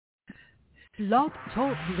Blog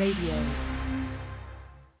Talk Radio.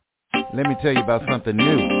 Let me tell you about something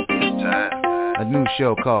new. A new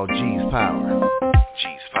show called G's Power.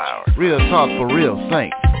 G's Power. Real talk for real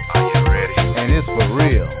saints. Are you ready? And it's for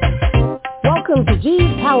real. Welcome to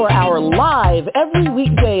G's Power Hour live every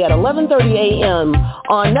weekday at 11:30 a.m.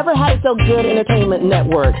 on Never Had It So Good Entertainment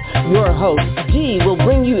Network. Your host, G, will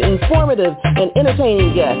bring you informative and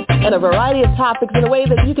entertaining guests and a variety of topics in a way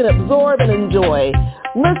that you can absorb and enjoy.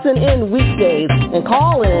 Listen in weekdays and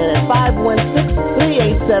call in at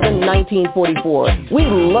 516-387-1944. We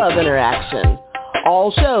love interaction.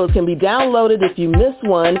 All shows can be downloaded if you miss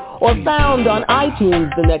one or found on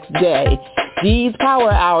iTunes the next day. G's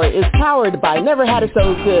Power Hour is powered by Never Had It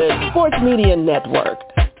So Good Sports Media Network.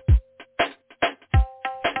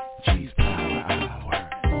 G's Power Hour.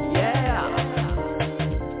 Yeah.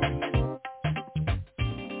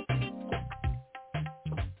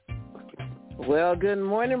 Well, good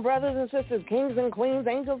morning, brothers and sisters, kings and queens,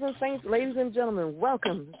 angels and saints, ladies and gentlemen.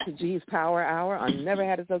 Welcome to G's Power Hour on Never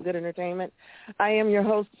Had It So Good Entertainment. I am your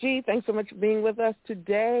host, G. Thanks so much for being with us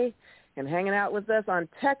today and hanging out with us on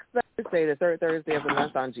Tech Thursday, the third Thursday of the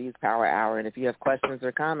month on G's Power Hour. And if you have questions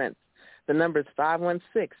or comments, the number is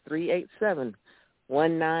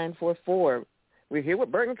 516-387-1944. We're here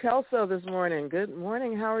with Burton Kelso this morning. Good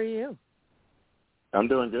morning. How are you? I'm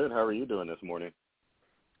doing good. How are you doing this morning?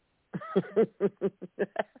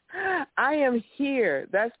 I am here.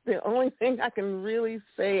 That's the only thing I can really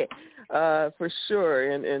say for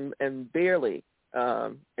sure and barely.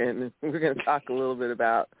 And we're going to talk a little bit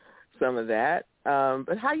about some of that.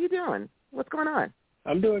 But how you doing? What's going on?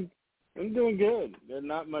 I'm doing good. There's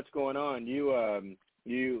not much going on.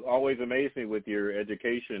 You always amaze me with your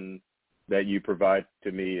education that you provide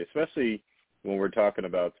to me, especially when we're talking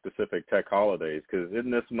about specific tech holidays. Because in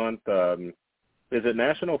this month, is it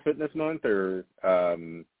National Fitness Month or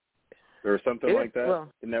something like that?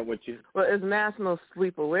 Well, isn't that what you? Well, it's National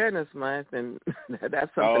Sleep Awareness Month, and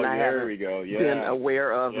that's something I haven't been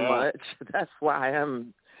aware of much. That's why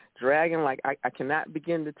I'm dragging. Like I cannot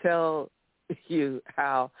begin to tell you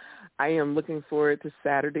how I am looking forward to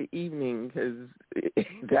Saturday evening, because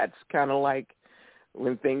that's kind of like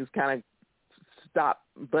when things kind of stop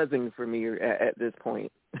buzzing for me at this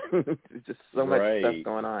point. There's just so much stuff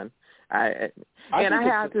going on. I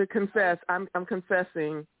have to confess, I'm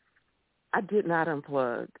confessing, I did not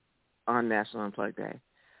unplug on National Unplug Day.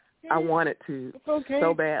 I wanted to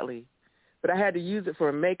so badly, but I had to use it for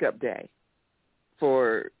a makeup day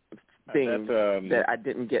for things that I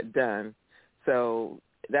didn't get done. So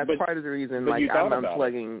that's part of the reason, like, I'm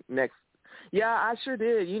unplugging next. Yeah, I sure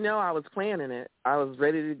did. I was planning it. I was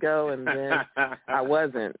ready to go, and then I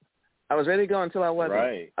wasn't. I was ready to go until I wasn't.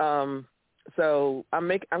 Right. So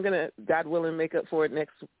I'm gonna, God willing, make up for it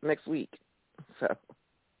next week. So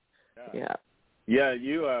yeah. Yeah,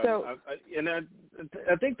 you. I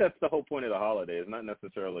think that's the whole point of the holiday. Is not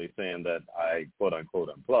necessarily saying that I quote unquote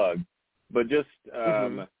unplug, but just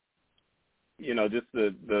just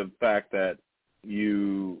the fact that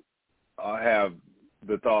you have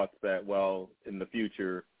the thoughts that, well, in the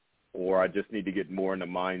future, or I just need to get more in the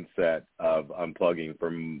mindset of unplugging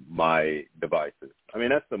from my devices. I mean,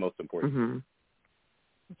 that's the most important thing.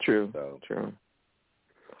 True. True.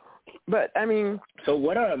 But, I mean, so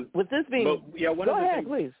what? With this being, go ahead,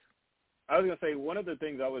 please. I was going to say, one of the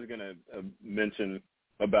things I was going to mention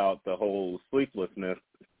about the whole sleeplessness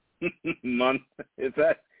month is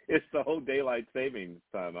that it's the whole daylight savings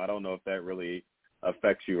time. I don't know if that really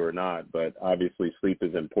affects you or not, but obviously sleep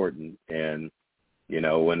is important. And,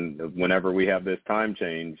 whenever we have this time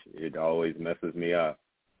change, it always messes me up.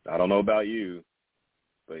 I don't know about you,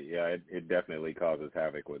 but yeah, it definitely causes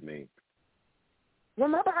havoc with me. Well,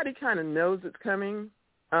 my body kind of knows it's coming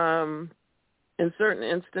in certain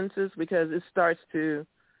instances, because it starts to,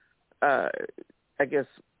 I guess,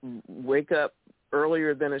 wake up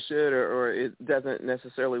earlier than it should, or it doesn't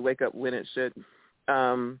necessarily wake up when it should.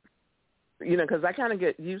 Because I kind of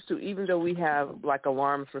get used to, even though we have like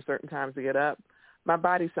alarms for certain times to get up, my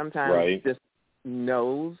body sometimes just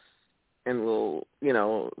knows and will,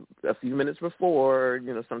 a few minutes before,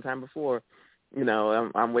 sometime before,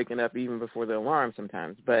 I'm waking up even before the alarm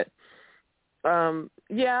sometimes. But, it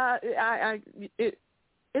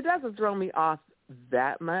doesn't throw me off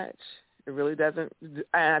that much. It really doesn't.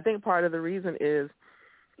 And I think part of the reason is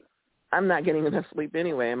I'm not getting enough sleep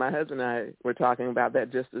anyway. And my husband and I were talking about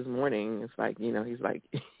that just this morning. It's like, he's like,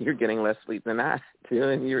 you're getting less sleep than I do,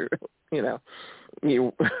 and you're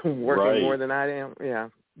working more than I am. Yeah.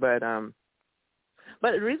 But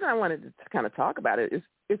the reason I wanted to kind of talk about it is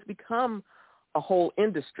it's become a whole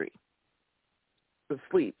industry.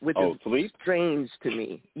 sleep, which is sleep? strange to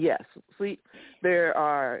me. Yes, sleep. There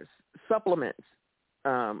are supplements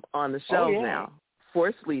on the shelves now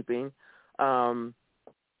for sleeping.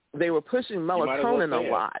 They were pushing melatonin a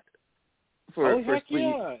lot for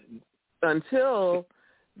sleep until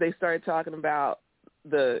they started talking about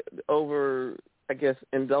the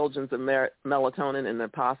indulgence of melatonin and the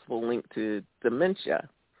possible link to dementia.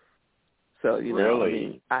 So,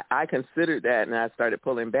 I considered that, and I started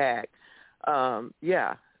pulling back. But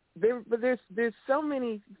there's so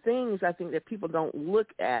many things I think that people don't look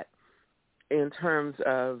at in terms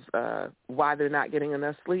of why they're not getting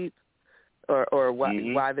enough sleep, or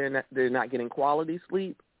why they're not getting quality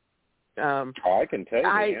sleep. I can tell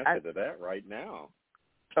you the answer to that right now.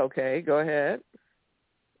 Okay, go ahead.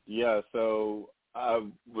 Yeah, so I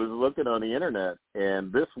was looking on the internet,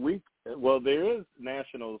 and this week, there is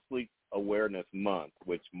National Sleep Awareness Month,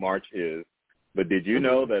 which March is. But did you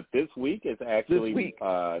know that this week is actually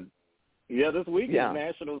this week is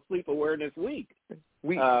National Sleep Awareness Week.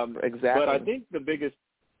 Exactly. But I think the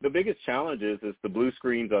biggest challenge is the blue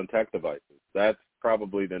screens on tech devices. That's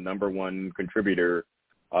probably the number one contributor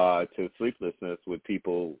to sleeplessness with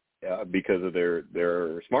people because of their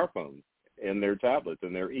smartphones and their tablets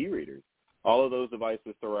and their e-readers. All of those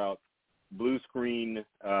devices throw out blue screen,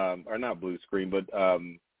 or not blue screen, but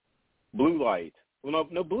blue light. Well,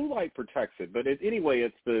 no, blue light protects it, but anyway,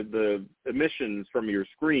 it's the emissions from your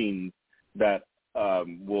screen that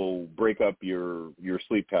will break up your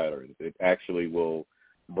sleep patterns. It actually will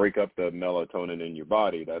break up the melatonin in your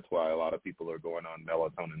body. That's why a lot of people are going on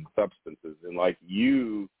melatonin substances. And like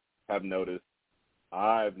you have noticed,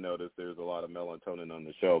 I've noticed there's a lot of melatonin on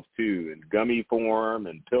the shelves too, in gummy form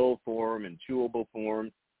and pill form and chewable form.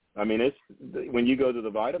 I mean, it's when you go to the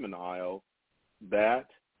vitamin aisle, that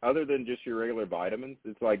other than just your regular vitamins,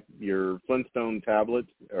 it's like your Flintstone tablets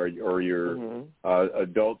or your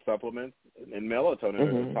adult supplements, and melatonin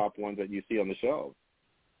are the top ones that you see on the shelves.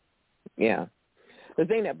 Yeah. The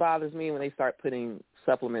thing that bothers me when they start putting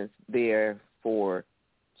supplements there for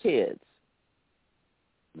kids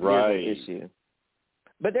is an issue.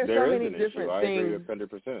 But there's so many different things. I agree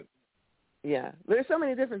 100%. Yeah, there's so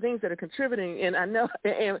many different things that are contributing, and I know,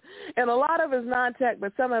 and a lot of it is non-tech,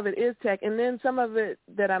 but some of it is tech, and then some of it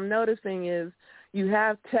that I'm noticing is you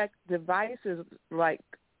have tech devices like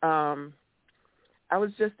I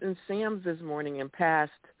was just in Sam's this morning and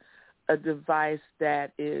passed a device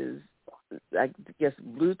that is, I guess,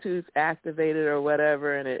 Bluetooth activated or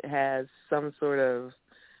whatever, and it has some sort of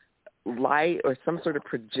light or some sort of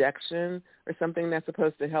projection or something that's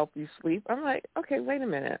supposed to help you sleep. I'm like, okay, wait a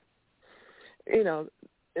minute.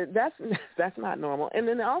 That's not normal. And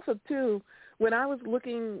then also too, when I was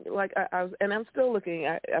looking, like I was, and I'm still looking.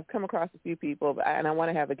 I've come across a few people, and I want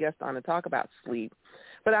to have a guest on to talk about sleep.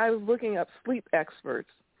 But I was looking up sleep experts.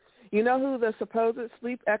 You know who the supposed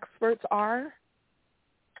sleep experts are?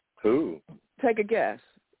 Who? Take a guess.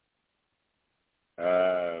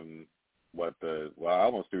 I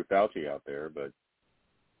almost threw Fauci out there, but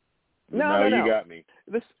no, you got me.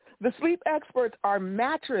 The sleep experts are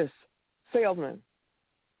mattress salesmen.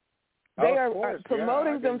 They are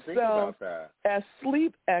promoting themselves as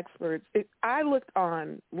sleep experts. I looked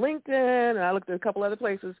on LinkedIn and I looked at a couple other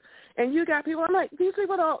places, and you got people. I'm like, these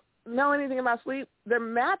people don't know anything about sleep. They're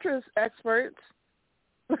mattress experts.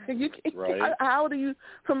 Right. How do you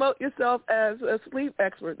promote yourself as a sleep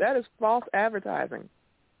expert? That is false advertising.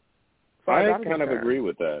 I kind of agree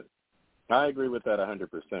with that. I agree with that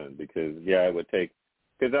 100% because, it would take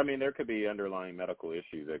 – because, I mean, there could be underlying medical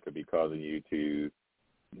issues that could be causing you to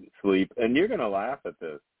sleep. And you're going to laugh at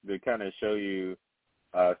this to kind of show you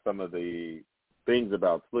some of the things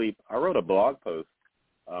about sleep. I wrote a blog post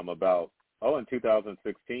about, in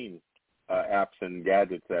 2016, apps and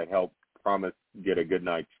gadgets that help promise get a good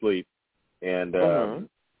night's sleep. And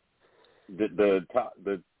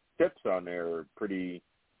the tips on there are pretty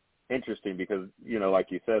interesting because,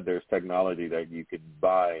 like you said, there's technology that you could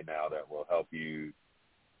buy now that will help you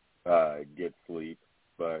get sleep.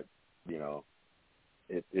 But,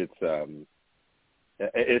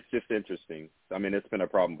 it's just interesting. I mean, it's been a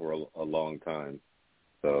problem for a long time.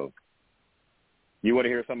 So you want to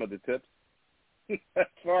hear some of the tips? as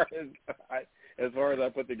far as I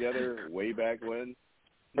put together way back when?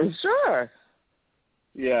 Sure.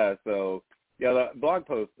 Yeah, so the blog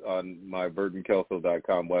post on my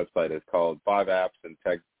burtonkelso.com website is called 5 Apps and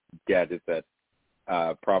Tech Gadgets That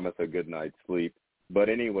Promise a Good Night's Sleep. But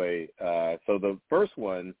anyway, so the first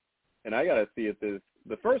one, and I got to see if the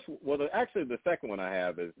second one I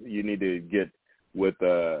have is you need to get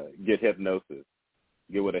hypnosis,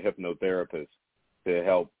 get with a hypnotherapist to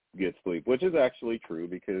help get sleep, which is actually true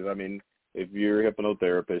because, I mean, if you're a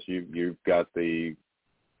hypnotherapist, you've got the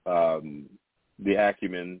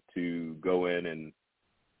acumen to go in and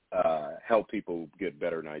help people get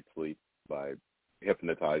better night's sleep by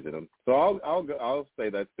hypnotizing them. So I'll say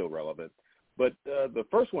that's still relevant. But the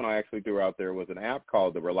first one I actually threw out there was an app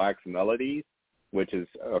called the Relax Melodies, which is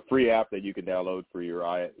a free app that you can download for your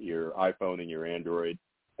iPhone and your Android,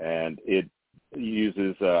 and it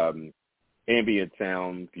uses ambient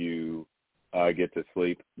sound to get to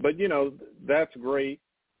sleep. But that's great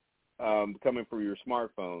coming from your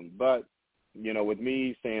smartphone. But with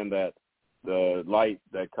me saying that the light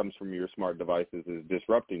that comes from your smart devices is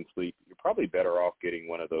disrupting sleep, you're probably better off getting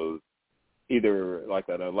one of those, either like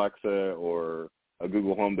an Alexa or a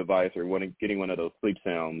Google Home device, or getting one of those sleep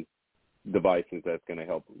sound devices that's going to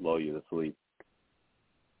help lull you to sleep.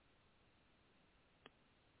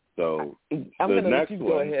 So I'm going to let you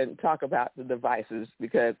go ahead and talk about the devices,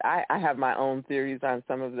 because I have my own theories on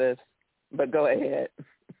some of this, but go ahead.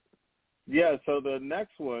 Yeah, so the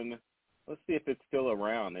next one, let's see if it's still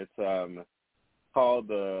around. It's called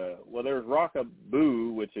there's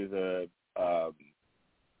Rockaboo, which is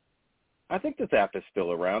I think this app is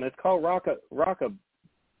still around. It's called Rockaboo.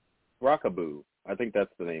 I think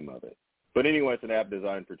that's the name of it. But anyway, it's an app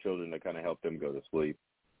designed for children to kind of help them go to sleep.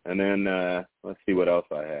 And then let's see what else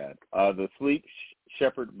I had. The Sleep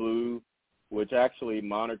Shepherd Blue, which actually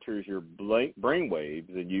monitors your brain waves,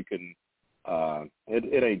 and you can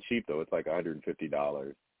it ain't cheap though. It's like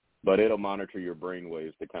 $150, but it'll monitor your brain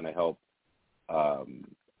waves to kind of help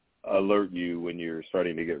alert you when you're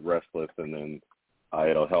starting to get restless, and then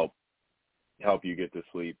it'll help you get to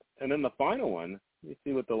sleep. And then the final one, let me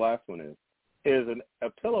see what the last one is a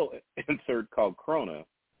pillow insert called Krona,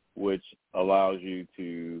 which allows you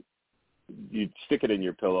stick it in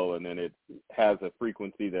your pillow, and then it has a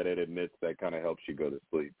frequency that it emits that kind of helps you go to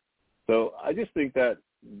sleep. So I just think that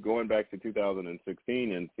going back to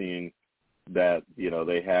 2016 and seeing that,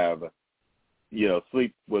 they have,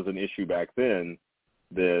 sleep was an issue back then,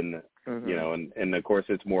 and of course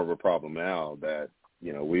it's more of a problem now that,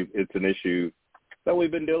 it's an issue that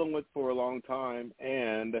we've been dealing with for a long time.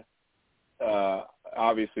 And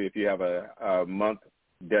obviously if you have a month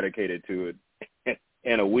dedicated to it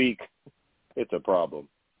in a week, it's a problem.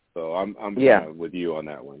 So I'm kind of with you on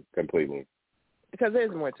that one completely. Because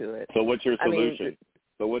there's more to it. So what's your solution?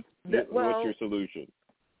 What's your solution?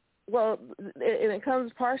 Well, and it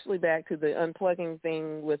comes partially back to the unplugging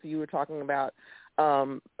thing with you were talking about.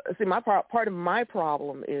 See, part of my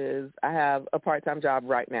problem is I have a part-time job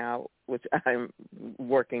right now, which I'm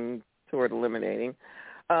working toward eliminating.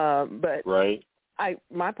 But right.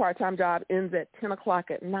 My part-time job ends at 10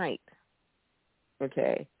 o'clock at night.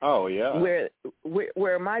 Okay. Oh yeah.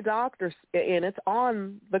 Where my doctor, and it's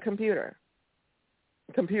on the computer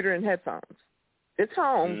and headphones. It's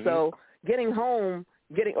home, so getting home,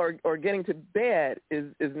 getting to bed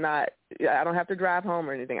is not. I don't have to drive home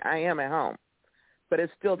or anything. I am at home, but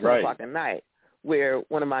it's still 10 o'clock at night. Where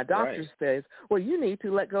one of my doctors says, "Well, you need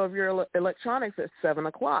to let go of your electronics at 7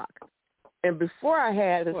 o'clock." And before I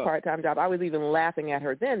had this part-time job, I was even laughing at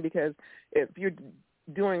her then, because if you're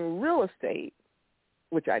doing real estate,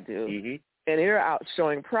 which I do, and you're out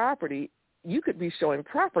showing property, you could be showing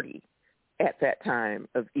property at that time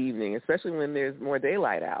of evening, especially when there's more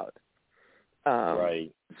daylight out.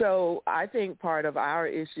 So I think part of our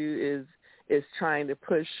issue is trying to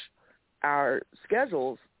push our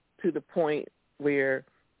schedules to the point where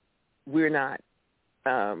we're not,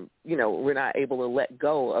 we're not able to let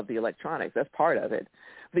go of the electronics. That's part of it.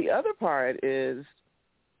 The other part is,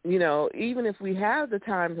 even if we have the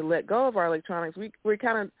time to let go of our electronics, we're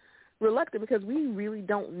kind of reluctant because we really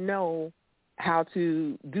don't know how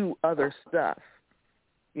to do other stuff.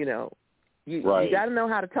 You got to know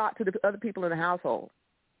how to talk to the other people in the household.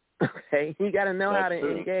 Okay, you got to know how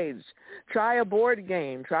to engage. Try a board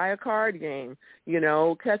game. Try a card game.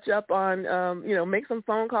 Catch up on. Make some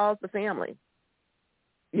phone calls to family.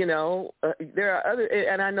 There are other,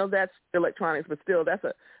 and I know that's electronics, but still,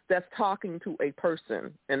 that's talking to a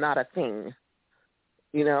person and not a thing.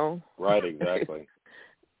 Right, exactly.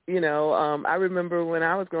 I remember when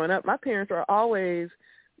I was growing up, my parents were always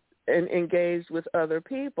engaged with other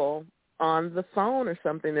people on the phone or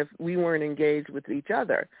something if we weren't engaged with each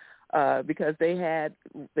other, because they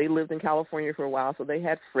lived in California for a while, so they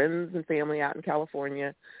had friends and family out in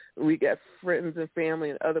California. We got friends and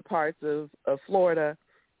family in other parts of Florida.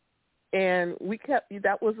 And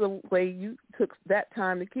that was the way you took that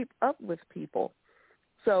time to keep up with people.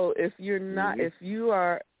 So if you're not, if you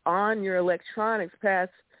are on your electronics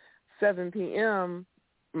past 7 p.m.,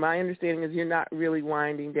 my understanding is you're not really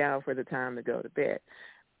winding down for the time to go to bed.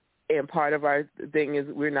 And part of our thing is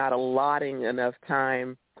we're not allotting enough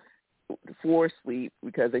time for sleep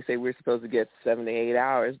because they say we're supposed to get 7 to 8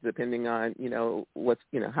 hours depending on,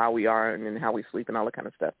 how we are and how we sleep and all that kind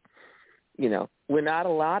of stuff. We're not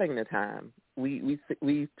allotting the time. We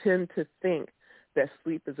tend to think that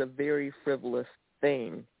sleep is a very frivolous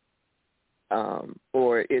thing,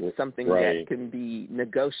 or it's something that can be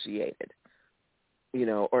negotiated,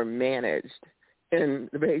 or managed. And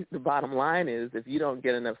the bottom line is if you don't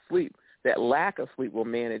get enough sleep, that lack of sleep will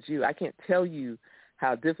manage you. I can't tell you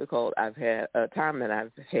how difficult I've had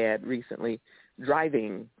recently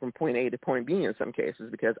driving from point A to point B in some cases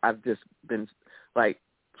because I've just been like,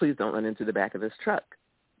 please don't run into the back of this truck,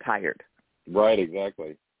 tired. Right,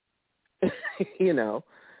 exactly.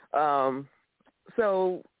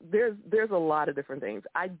 So there's a lot of different things.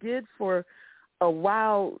 I did for a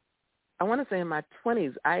while, I want to say in my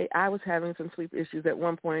 20s, I was having some sleep issues at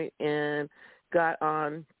one point and got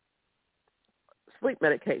on sleep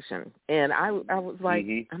medication. And I was like,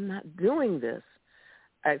 I'm not doing this.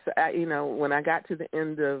 When I got to the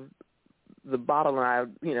end of the bottle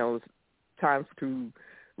and it was time to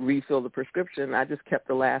refill the prescription, I just kept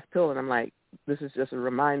the last pill. And I'm like, this is just a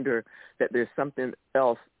reminder that there's something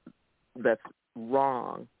else that's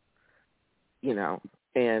wrong,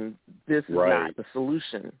 and this is not the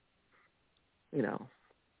solution,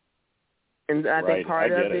 And I think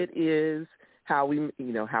part of it is how we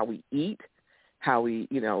eat, how we,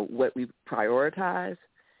 what we prioritize,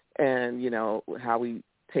 and, how we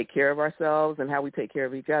take care of ourselves and how we take care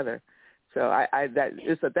of each other. So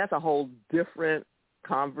that's a whole different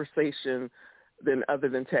conversation other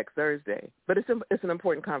than Tech Thursday. But it's an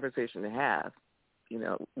important conversation to have,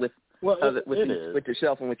 with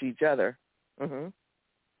yourself and with each other. Mm-hmm.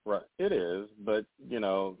 Right, it is. But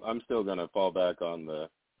I'm still going to fall back on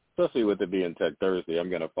especially with it being Tech Thursday, I'm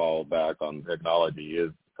going to fall back on technology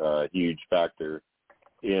is a huge factor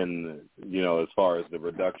in as far as the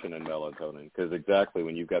reduction in melatonin, because exactly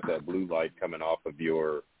when you've got that blue light coming off of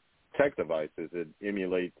your tech devices, it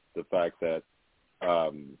emulates the fact that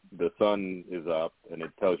the sun is up and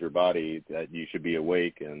it tells your body that you should be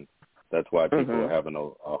awake, and that's why people are having a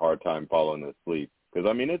hard time falling asleep.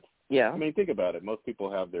 Because, think about it. Most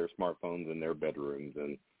people have their smartphones in their bedrooms,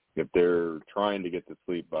 and if they're trying to get to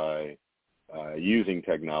sleep by using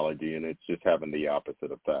technology, and it's just having the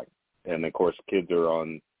opposite effect. And, of course, kids are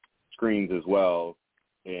on screens as well,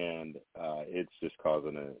 and it's just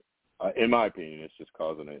causing in my opinion, it's just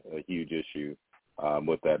causing a huge issue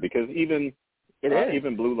with that. Because even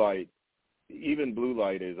blue light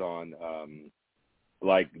is on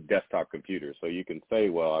like desktop computers. So you can say,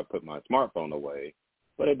 well, I put my smartphone away,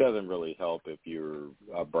 but it doesn't really help if you're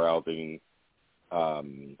browsing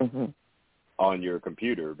on your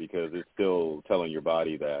computer, because it's still telling your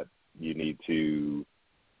body that you need to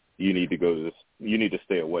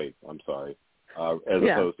stay awake. I'm sorry, as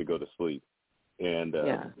opposed to go to sleep. And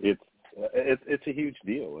it's a huge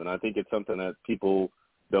deal, and I think it's something that people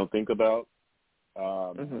don't think about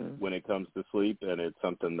when it comes to sleep, and it's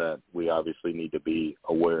something that we obviously need to be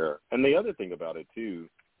aware. And the other thing about it too,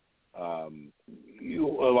 a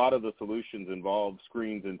lot of the solutions involve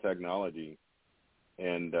screens and technology,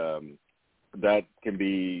 and that can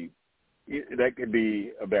be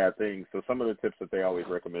a bad thing. So some of the tips that they always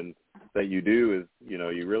recommend that you do is,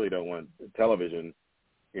 you really don't want television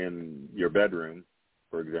in your bedroom,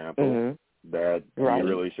 for example, that you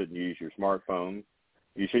really shouldn't use your smartphone.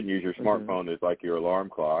 You shouldn't use your smartphone as like your alarm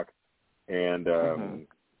clock, and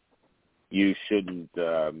you shouldn't,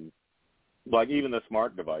 like even the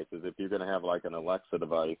smart devices, if you're going to have like an Alexa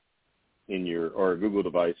device or a Google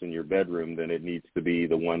device in your bedroom, then it needs to be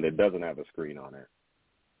the one that doesn't have a screen on it.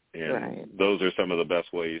 And those are some of the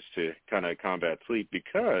best ways to kind of combat sleep,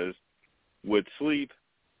 because with sleep,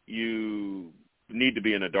 you need to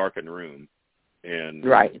be in a darkened room. And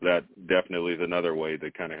that definitely is another way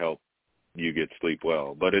to kind of help you get sleep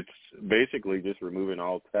well. But it's basically just removing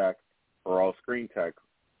all tech or all screen tech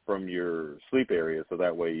from your sleep area, so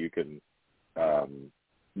that way you can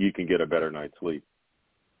get a better night's sleep.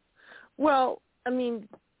 Well,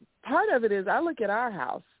 part of it is I look at our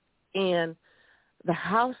house, and the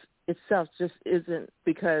house itself just isn't,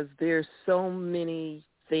 because there's so many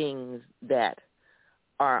things that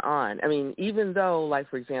are on. Even though, like,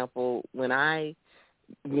 for example, when I,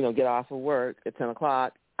 get off of work at 10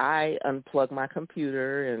 o'clock, I unplug my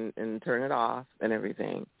computer and turn it off and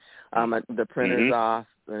everything. The printer's off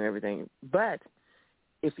and everything. But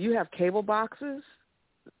if you have cable boxes,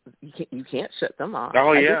 you can't shut them off.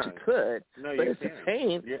 Oh, yeah. I guess you could, but it's a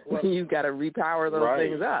pain when you've got to repower those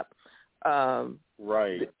things up.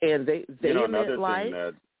 And they emit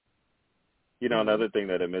light. Another thing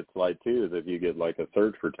that emits light too is if you get like a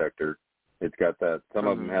surge protector, it's got that. Some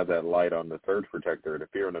of them have that light on the surge protector, and if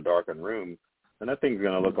you're in a darkened room, then that thing's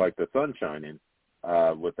going to look like the sun shining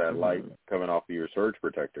with that light coming off of your surge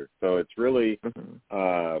protector. So it's really,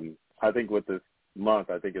 I think with this month,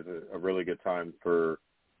 I think it's a really good time for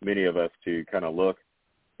many of us to kind of look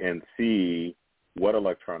and see what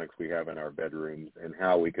electronics we have in our bedrooms and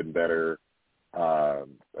how we can better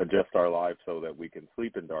adjust our lives so that we can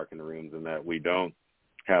sleep in darkened rooms and that we don't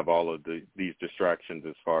have all of these distractions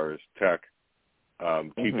as far as tech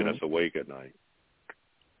keeping us awake at night.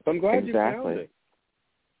 So I'm glad you found it.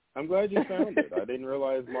 I'm glad you found it. I didn't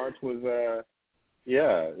realize March was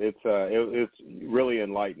it's really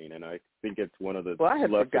enlightening, and I think it's one of the I had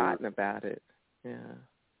forgotten about it. Yeah.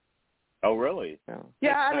 Oh, really?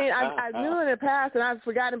 Yeah, I mean, I knew in the past, and I've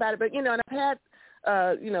forgotten about it, but, and I've had,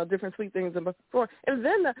 different sleep things before. And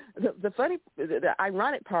then the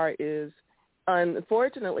ironic part is,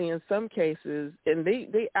 unfortunately, in some cases, and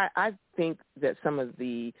I think that some of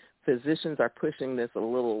the physicians are pushing this a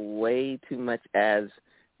little way too much as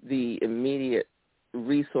the immediate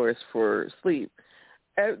resource for sleep.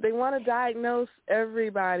 They want to diagnose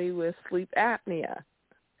everybody with sleep apnea.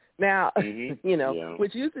 Now,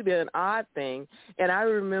 which used to be an odd thing, and I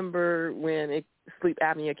remember when sleep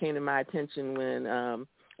apnea came to my attention when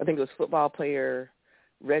I think it was football player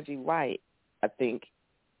Reggie White. I think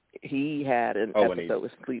he had an episode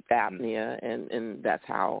with sleep apnea, and that's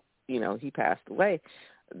how he passed away.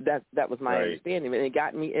 That was my understanding, and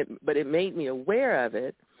it made me aware of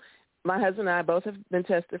it. My husband and I both have been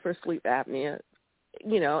tested for sleep apnea.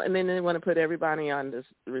 And then they want to put everybody on this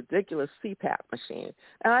ridiculous CPAP machine.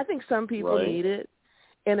 And I think some people need it,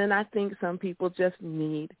 and then I think some people just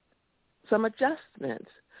need some adjustments.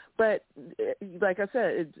 But like I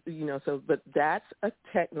said, but that's a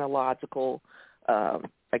technological,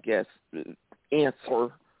 I guess,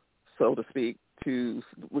 answer, so to speak, to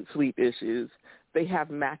sleep issues. They have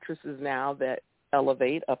mattresses now that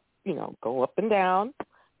elevate up, go up and down,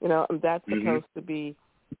 and that's supposed to be,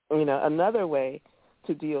 another way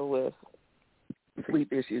to deal with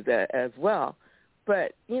sleep issues as well.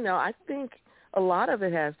 But, I think a lot of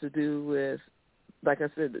it has to do with, like I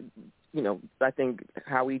said, I think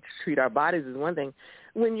how we treat our bodies is one thing.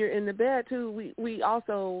 When you're in the bed, too, we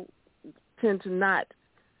also tend to not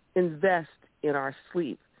invest in our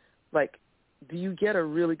sleep. Like, do you get a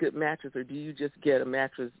really good mattress, or do you just get a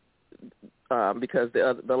mattress because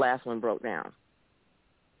the last one broke down?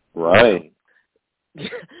 Right.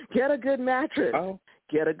 Get a good mattress.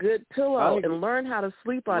 Get a good pillow and learn how to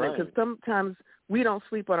sleep on it, because sometimes we don't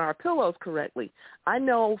sleep on our pillows correctly. I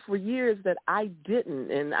know for years that I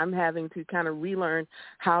didn't, and I'm having to kind of relearn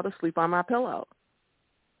how to sleep on my pillow.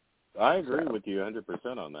 I agree with you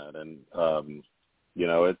 100% on that, and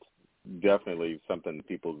it's definitely something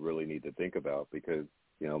people really need to think about, because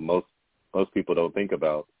most people don't think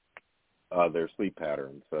about their sleep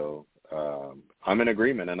patterns. So I'm in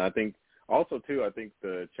agreement, and I think also too, I think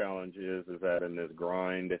the challenge is that in this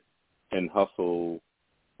grind and hustle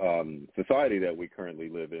society that we currently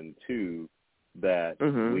live in too, that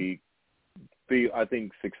I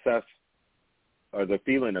think success, or the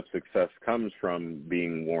feeling of success, comes from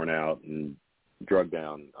being worn out and drugged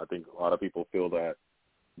down. I think a lot of people feel that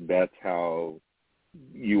that's how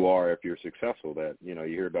you are if you're successful. That, you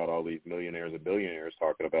hear about all these millionaires and billionaires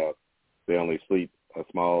talking about they only sleep a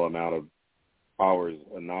small amount of hours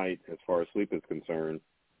a night as far as sleep is concerned,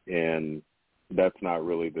 and that's not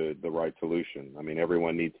really the right solution. I mean,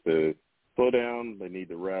 everyone needs to slow down, they need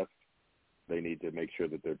to rest, they need to make sure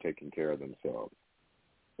that they're taking care of themselves.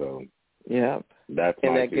 So that's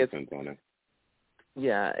my 2 cents on it.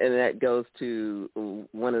 Yeah, and that goes to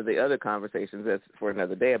one of the other conversations that's for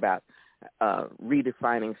another day about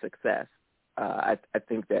redefining success. I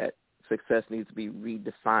think that success needs to be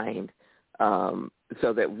redefined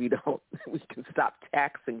so that we can stop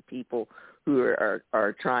taxing people who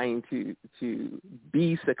are trying to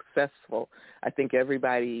be successful. I think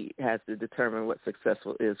everybody has to determine what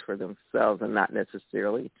successful is for themselves, and not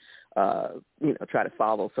necessarily try to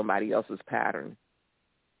follow somebody else's pattern.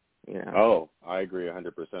 Oh, I agree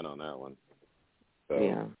 100% on that one. So,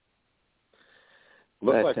 yeah.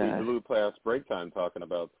 Looks like we blew past break time talking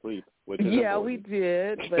about sleep. We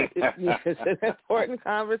did, but it's an important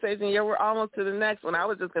conversation. Yeah, we're almost to the next one. I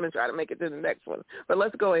was just going to try to make it to the next one, but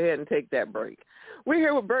let's go ahead and take that break. We're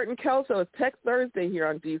here with Bert and Kelso. It's Tech Thursday here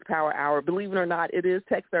on G's Power Hour. Believe it or not, it is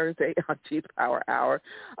Tech Thursday on G's Power Hour.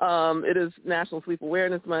 It is National Sleep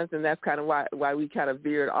Awareness Month, and that's kind of why we kind of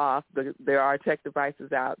veered off. There are tech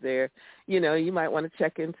devices out there. You know, you might want to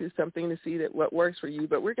check into something to see what works for you,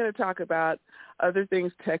 but we're going to talk about other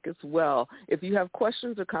things tech as well. If you have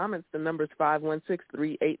questions or comments, the number is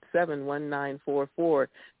 516-387-1944.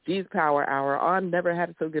 G's Power Hour on Never Had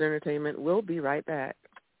It So Good Entertainment. We'll be right back.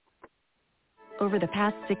 Over the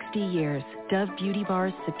past 60 years, Dove Beauty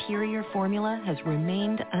Bar's superior formula has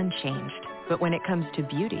remained unchanged. But when it comes to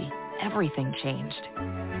beauty, everything changed.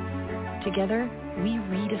 Together, we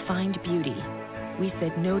redefined beauty. We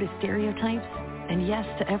said no to stereotypes and yes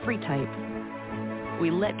to every type. We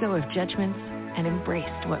let go of judgments and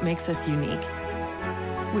embraced what makes us unique.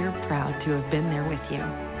 We're proud to have been there with you,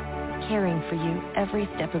 caring for you every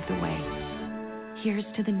step of the way. Here's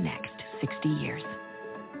to the next 60 years.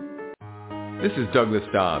 This is Douglas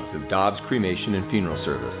Dobbs of Dobbs Cremation and Funeral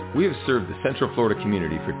Service. We have served the Central Florida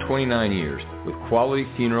community for 29 years with quality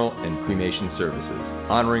funeral and cremation services.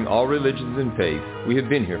 Honoring all religions and faiths, we have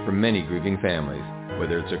been here for many grieving families.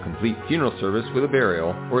 Whether it's a complete funeral service with a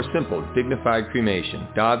burial or a simple, dignified cremation,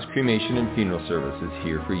 Dobbs Cremation and Funeral Service is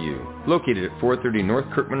here for you. Located at 430 North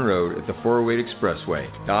Kirkman Road at the 408 Expressway,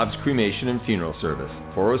 Dobbs Cremation and Funeral Service,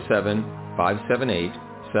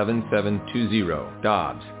 407-578-7720.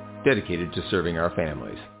 Dobbs, dedicated to serving our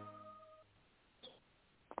families.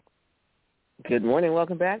 Good morning.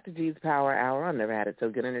 Welcome back to G's Power Hour on Never Had It So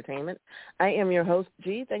Good Entertainment. I am your host,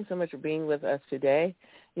 G. Thanks so much for being with us today.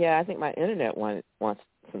 Yeah, I think my internet wants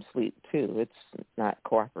some sleep, too. It's not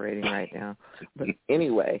cooperating right now. But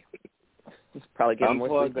anyway, it's probably getting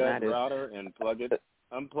more sleep than I do.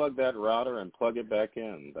 Unplug that router and plug it back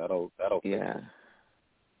in. That'll yeah.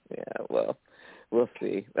 Yeah, well, we'll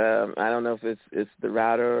see. I don't know if it's the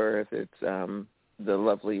router or if it's the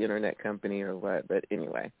lovely internet company or what, but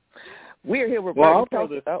anyway. We're here with I'll throw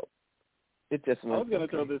this. It just went. I was going to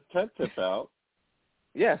throw this tech tip out.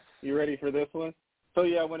 Yes. You ready for this one? So,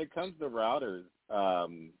 yeah, when it comes to routers,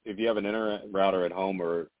 if you have an internet router at home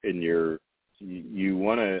or in you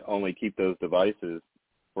want to only keep those devices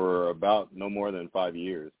for about no more than 5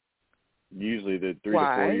 years. Usually the 3 to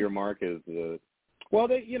 4 year mark is they're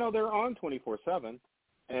on 24/7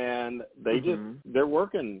 and they're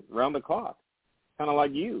working round the clock, kind of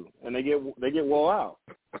like you, and they get wore out.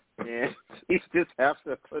 And you just have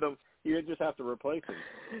to replace them.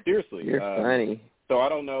 Seriously. You're funny. So I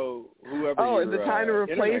don't know whoever. Oh, is it time to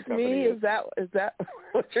replace me? Is that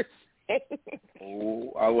what you're saying?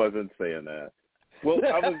 Oh, I wasn't saying that. Well,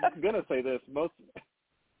 I was gonna say this.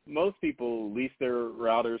 Most people lease their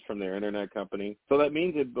routers from their internet company, so that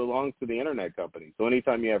means it belongs to the internet company. So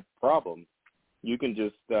anytime you have problems, you can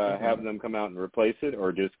just have them come out and replace it,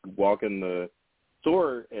 or just walk in the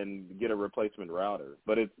store and get a replacement router.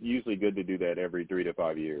 But it's usually good to do that every 3 to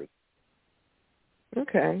 5 years.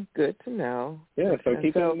 Okay, good to know. Yeah, so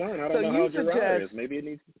keep that in mind. I don't know how your router is. Maybe it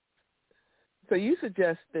needs. So you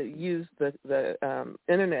suggest that use the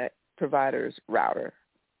internet provider's router?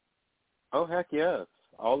 Oh, heck yes,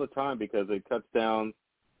 all the time, because it cuts down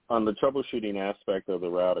on the troubleshooting aspect of the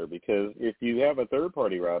router. Because if you have a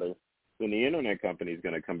third-party router, then the internet company is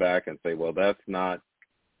going to come back and say, well, that's not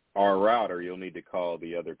our router. You'll need to call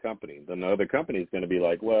the other company. Then the other company is going to be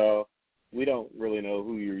like, well, we don't really know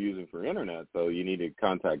who you're using for internet, so you need to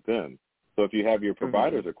contact them. So if you have your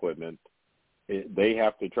provider's equipment, they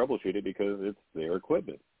have to troubleshoot it because it's their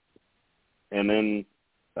equipment. And then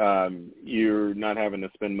you're not having to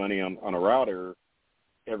spend money on a router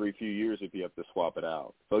every few years if you have to swap it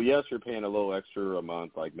out. So, yes, you're paying a little extra a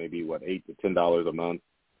month, like maybe, $8 to $10 a month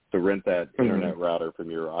to rent that internet router from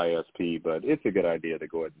your ISP, but it's a good idea to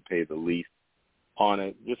go ahead and pay the lease on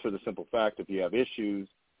it, just for the simple fact if you have issues,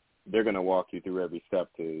 they're going to walk you through every step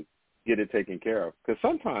to get it taken care of. Because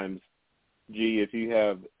sometimes, if you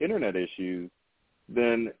have internet issues,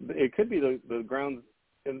 then it could be the ground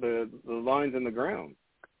and the lines in the ground.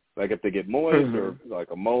 Like if they get moist or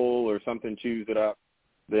like a mole or something chews it up,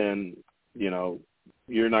 then,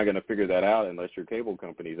 you're not going to figure that out unless your cable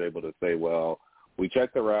company is able to say, well, we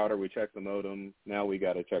checked the router, we checked the modem, now we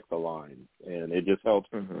got to check the line. And it just helps.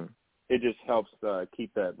 It just helps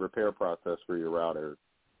keep that repair process for your router.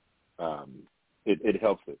 It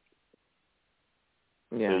helps it.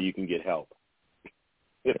 Yeah. So you can get help,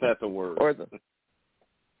 if that's a word.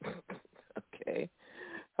 Okay.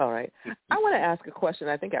 All right. I want to ask a question.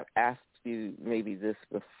 I think I've asked you maybe this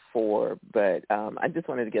before, but I just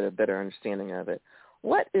wanted to get a better understanding of it.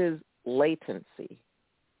 What is latency?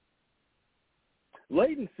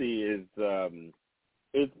 Latency is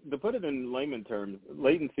to put it in layman terms,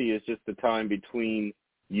 latency is just the time between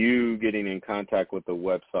you getting in contact with the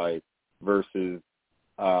website versus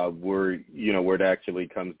where it actually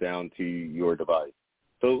comes down to your device.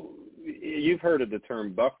 So you've heard of the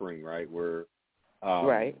term buffering, right? Where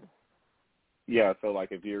right. Yeah, so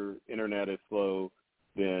like if your internet is slow,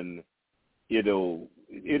 then your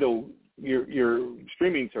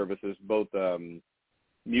streaming services, both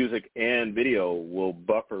music and video, will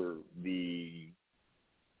buffer the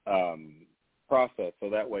process, so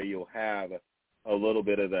that way you'll have a little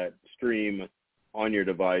bit of that stream on your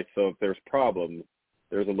device. So if there's problems,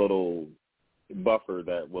 there's a little buffer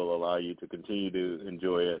that will allow you to continue to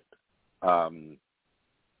enjoy it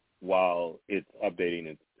while it's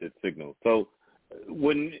updating its signal. So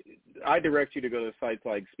when I direct you to go to sites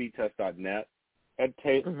like speedtest.net and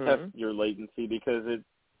test your latency, because it's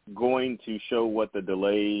going to show what the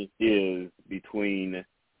delay is between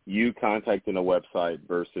you contacting a website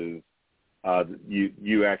versus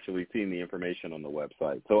you actually seeing the information on the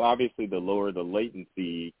website. So obviously the lower the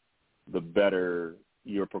latency, the better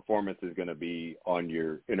your performance is going to be on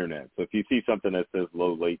your internet. So if you see something that says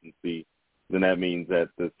low latency, then that means that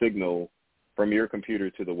the signal from your computer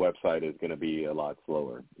to the website is going to be a lot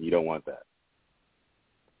slower. You don't want that.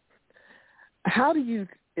 How do you,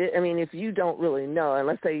 if you don't really know, and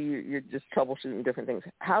let's say you're just troubleshooting different things,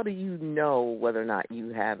 how do you know whether or not you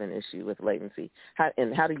have an issue with latency? How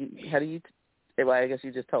do you, well, I guess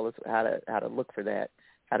you just told us how to look for that,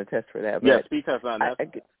 how to test for that. Yeah,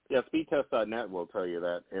 speedtest.net. Speedtest.net will tell you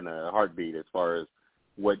that in a heartbeat as far as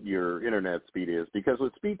what your internet speed is. Because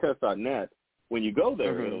with speedtest.net, when you go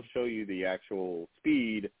there, it'll show you the actual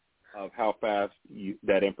speed of how fast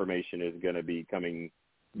that information is going to be coming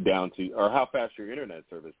down to, or how fast your internet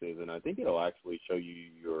service is. And I think it'll actually show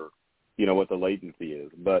you what the latency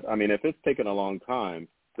is. But, if it's taken a long time,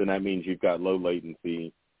 then that means you've got low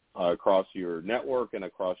latency across your network and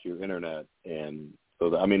across your internet. And so,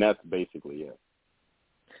 that's basically it.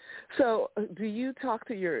 So do you talk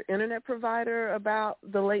to your internet provider about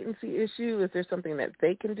the latency issue? Is there something that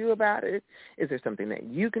they can do about it? Is there something that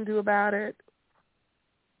you can do about it?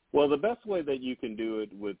 Well, the best way that you can do it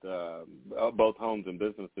with both homes and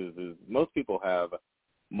businesses is most people have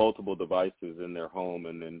multiple devices in their home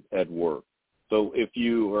and then at work. So if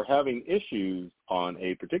you are having issues on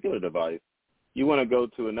a particular device, you want to go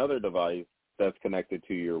to another device that's connected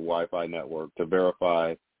to your Wi-Fi network to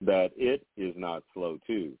verify that it is not slow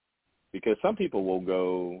too. Because some people will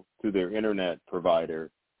go to their internet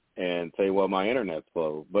provider and say, well, my internet's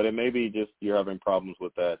slow, but it may be just you're having problems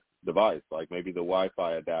with that device, like maybe the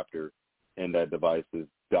Wi-Fi adapter in that device is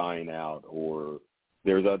dying out, or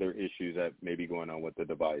there's other issues that may be going on with the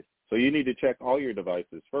device. So you need to check all your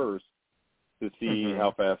devices first to see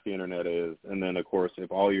how fast the internet is, and then, of course,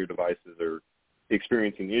 if all your devices are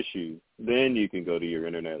experiencing issues, then you can go to your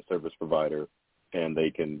internet service provider and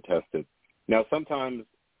they can test it. Now, sometimes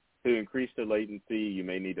to increase the latency, you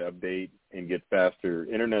may need to update and get faster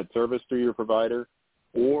internet service through your provider,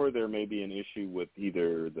 or there may be an issue with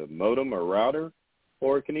either the modem or router,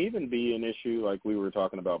 or it can even be an issue like we were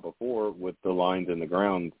talking about before with the lines in the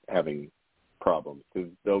ground having problems, because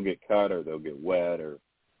they'll get cut or they'll get wet, or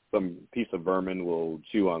some piece of vermin will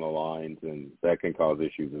chew on the lines, and that can cause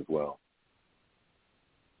issues as well.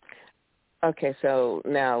 Okay, so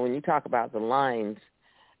now when you talk about the lines,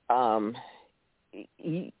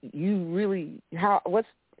 you really, what's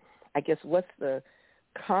the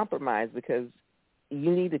compromise? Because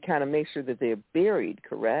you need to kind of make sure that they're buried,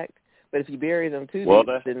 correct? But if you bury them too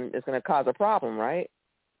deep, then it's going to cause a problem, right?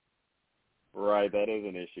 Right, that is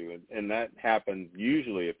an issue. And that happens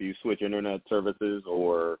usually if you switch internet services,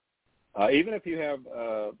 or even if you have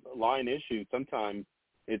line issues, sometimes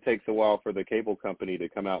it takes a while for the cable company to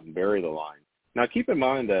come out and bury the line. Now, keep in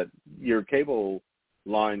mind that your cable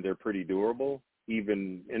lines are pretty durable,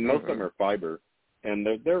 and most of them are fiber, and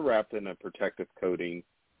they're wrapped in a protective coating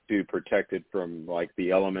to protect it from, like,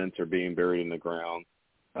 the elements or being buried in the ground,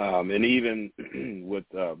 and even with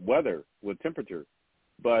weather, with temperature.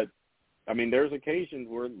 But, there's occasions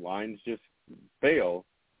where lines just fail,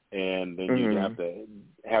 and then you have to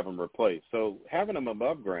have them replaced. So having them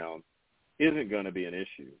above ground isn't going to be an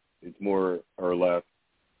issue. It's more or less,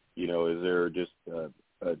 is there just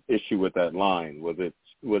an issue with that line? Did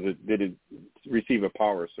it receive a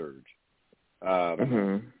power surge?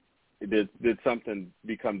 Did something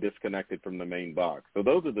become disconnected from the main box? So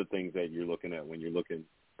those are the things that you're looking at when you're looking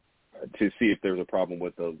to see if there's a problem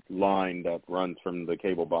with the line that runs from the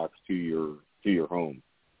cable box to your home.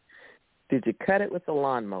 Did you cut it with the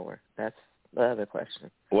lawnmower? That's the other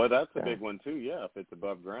question. Well, that's a big one too. Yeah, if it's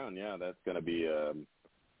above ground, yeah, that's going to be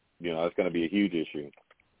that's going to be a huge issue.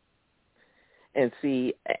 And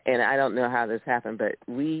see, and I don't know how this happened, but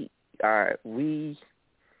we are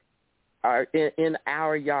in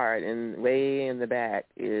our yard, and way in the back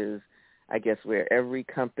is, I guess, where every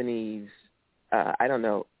company's I don't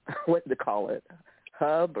know what to call it,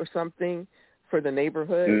 hub or something for the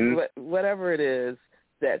neighborhood, whatever it is,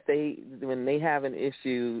 that when they have an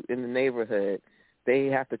issue in the neighborhood, they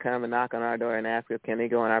have to come and knock on our door and ask us, can they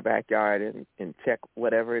go in our backyard and check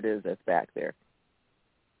whatever it is that's back there.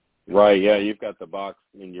 Right, yeah, you've got the box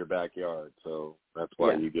in your backyard, so that's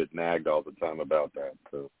why you get nagged all the time about that.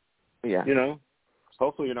 So,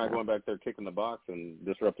 hopefully you're not going back there kicking the box and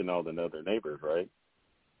disrupting all the other neighbors, right?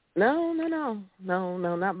 No,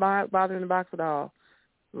 not bothering the box at all.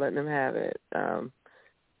 Letting them have it.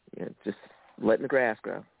 Just letting the grass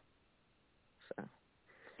grow.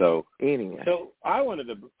 So anyway. So I wanted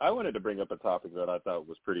to bring up a topic that I thought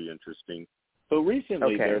was pretty interesting. So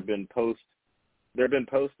recently there have been posts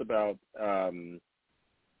about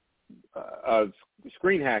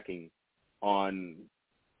screen hacking on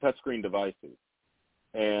touchscreen devices,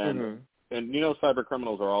 and cyber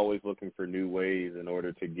criminals are always looking for new ways in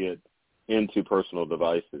order to get into personal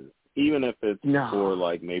devices, even if it's for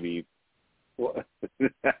like maybe.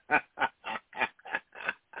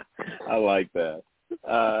 I like that.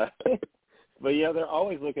 But yeah, they're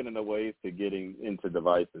always looking into ways to getting into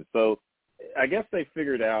devices. So I guess they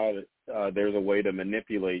figured out there's a way to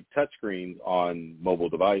manipulate touchscreens on mobile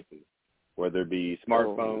devices, whether it be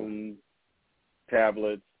smartphones,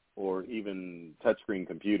 tablets, or even touchscreen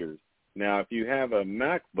computers. Now, if you have a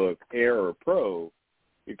MacBook Air or Pro,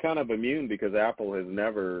 you're kind of immune because Apple has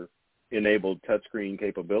never enabled touchscreen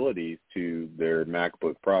capabilities to their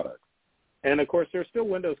MacBook products. And, of course, there's still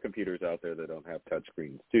Windows computers out there that don't have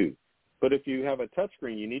touchscreens, too. But if you have a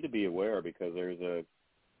touchscreen, you need to be aware because there's a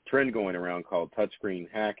trend going around called touchscreen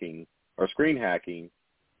hacking or screen hacking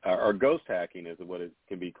or ghost hacking is what it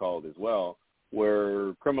can be called as well,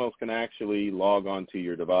 where criminals can actually log onto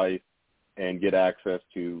your device and get access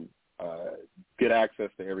to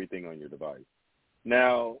everything on your device.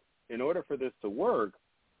 Now, in order for this to work,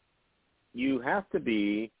 you have to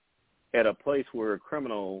be at a place where a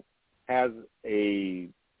criminal has a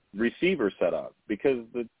receiver set up, because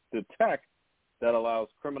the tech that allows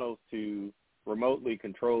criminals to remotely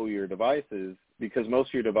control your devices, because most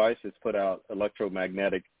of your devices put out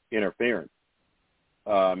electromagnetic interference.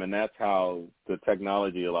 And that's how the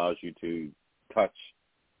technology allows you to touch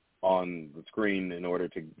on the screen in order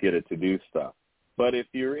to get it to do stuff. But if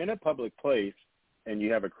you're in a public place and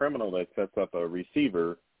you have a criminal that sets up a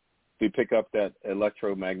receiver to pick up that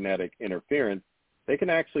electromagnetic interference, they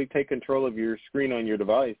can actually take control of your screen on your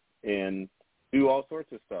device and do all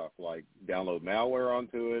sorts of stuff, like download malware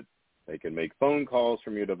onto it. They can make phone calls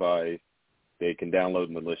from your device. They can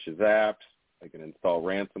download malicious apps. They can install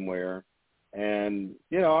ransomware. And,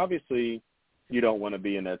 obviously you don't want to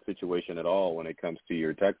be in that situation at all when it comes to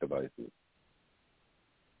your tech devices.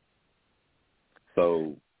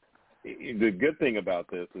 So the good thing about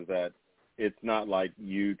this is that it's not like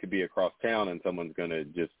you could be across town and someone's going to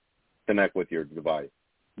just connect with your device.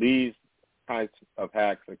 These types of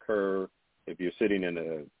hacks occur if you're sitting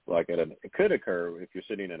it could occur if you're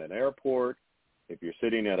sitting in an airport, if you're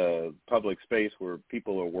sitting at a public space where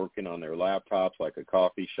people are working on their laptops, like a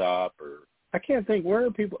coffee shop, or I can't think, where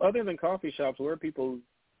are people, other than coffee shops, where are people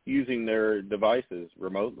using their devices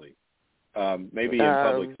remotely? Maybe in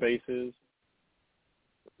public spaces?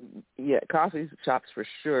 Yeah, coffee shops for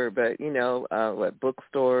sure, but,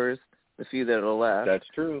 bookstores, the few that are left. That's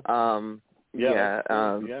true. That's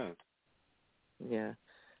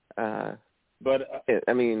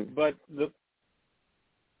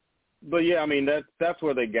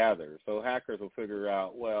where they gather. So hackers will figure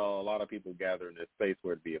out, well, a lot of people gather in this space,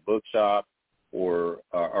 where it be a bookshop or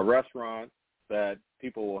a restaurant, that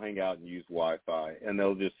people will hang out and use Wi-Fi, and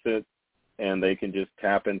they'll just sit and they can just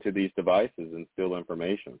tap into these devices and steal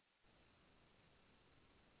information.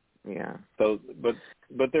 Yeah. So, but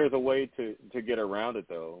there's a way to get around it,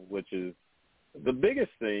 though, which is the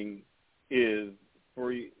biggest thing is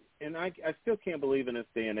for you. And I still can't believe in this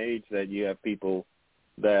day and age that you have people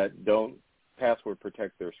that don't password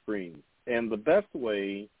protect their screens. And the best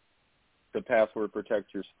way to password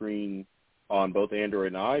protect your screen on both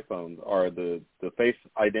Android and iPhones are the face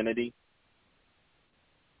identity.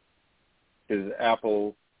 Because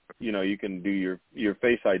Apple, you can do your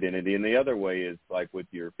face identity, and the other way is like with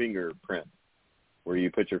your fingerprint, where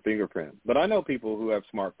you put your fingerprint. But I know people who have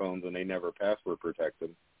smartphones and they never password protect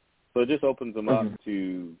them. So it just opens them up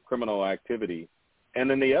to criminal activity. And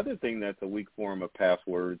then the other thing that's a weak form of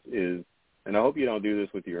passwords is, and I hope you don't do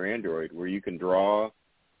this with your Android, where you can draw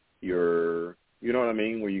your, you know what I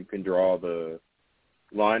mean, where you can draw the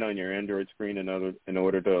line on your Android screen in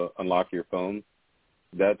order to unlock your phone.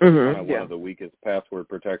 That's kind of one of the weakest password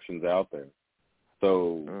protections out there.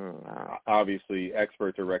 So obviously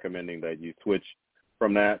experts are recommending that you switch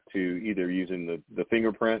from that to either using the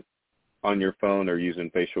fingerprint on your phone or using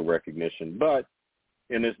facial recognition. But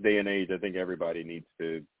in this day and age, I think everybody needs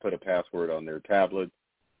to put a password on their tablets,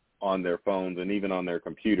 on their phones, and even on their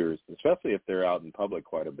computers, especially if they're out in public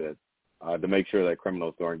quite a bit, to make sure that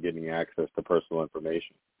criminals aren't getting access to personal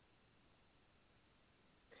information.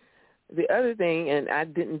 The other thing, and I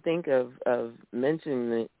didn't think of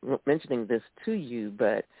mentioning this to you,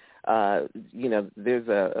 but there's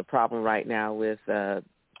a problem right now with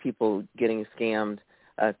people getting scammed,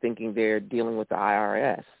 thinking they're dealing with the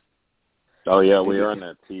IRS. Oh yeah, we are in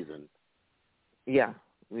that season. Yeah,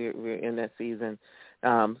 we're in that season.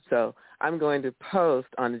 So I'm going to post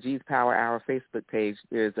on the G's Power Hour Facebook page.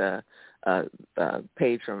 There's a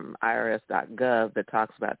page from IRS.gov that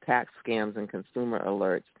talks about tax scams and consumer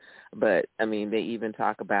alerts. But, I mean, they even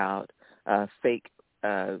talk about fake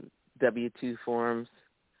W-2 forms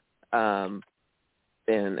and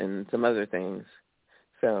some other things.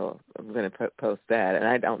 So I'm going to post that. And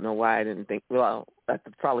I don't know why I didn't think, well, I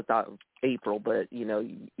probably thought April, but,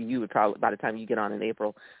 you would probably, by the time you get on in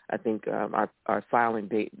April, I think our filing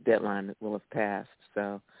deadline will have passed.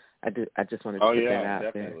 So I just wanted to put that out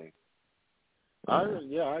definitely.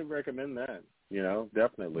 there. I recommend that,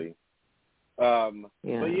 definitely. But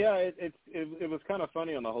yeah, it was kind of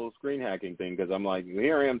funny on the whole screen hacking thing, because I'm like,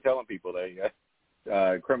 here I am telling people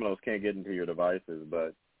that criminals can't get into your devices,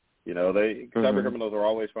 but cyber criminals are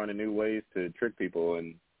always finding new ways to trick people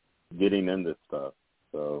and getting into stuff.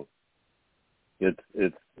 So it's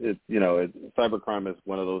cybercrime is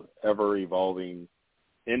one of those ever evolving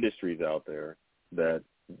industries out there that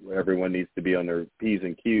everyone needs to be on their P's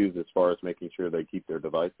and Q's as far as making sure they keep their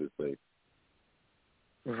devices safe.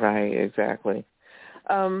 Right, exactly.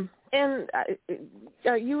 And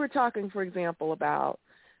you were talking, for example, about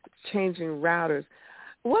changing routers.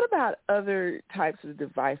 What about other types of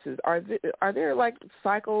devices? Are there like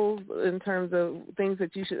cycles in terms of things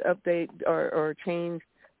that you should update or change,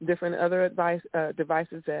 different other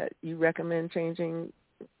devices that you recommend changing,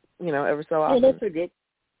 ever so often? That's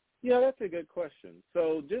a good question.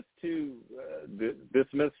 So just to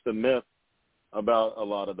dismiss the myth about a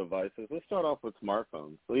lot of devices, let's start off with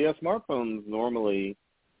smartphones. So smartphones normally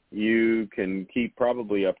you can keep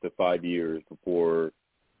probably up to 5 years before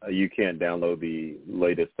you can't download the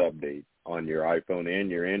latest update on your iPhone and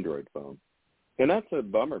your Android phone. And that's a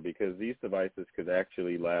bummer, because these devices could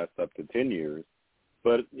actually last up to 10 years.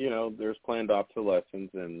 But, there's planned obsolescence,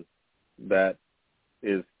 and that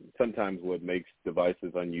is sometimes what makes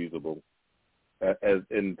devices unusable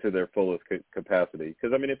into their fullest capacity.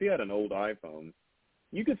 Because, if you had an old iPhone,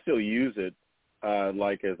 you could still use it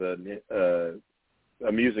like as a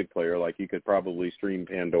music player. Like you could probably stream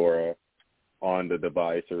Pandora on the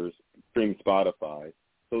device or stream Spotify.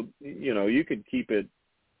 So, you could keep it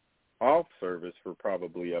off service for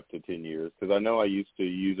probably up to 10 years. Because I know I used to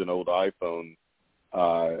use an old iPhone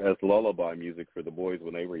as lullaby music for the boys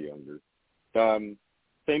when they were younger.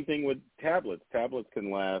 Same thing with tablets. Tablets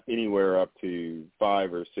can last anywhere up to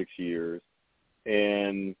 5 or 6 years.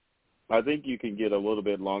 And I think you can get a little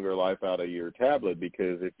bit longer life out of your tablet,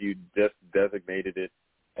 because if you just designated it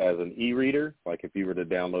as an e-reader, like if you were to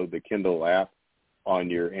download the Kindle app on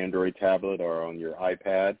your Android tablet or on your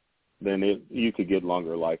iPad, then you could get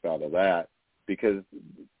longer life out of that, because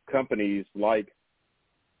companies like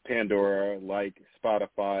Pandora, like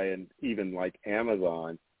Spotify, and even like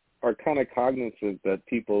Amazon are kind of cognizant that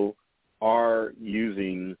people are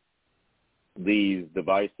using these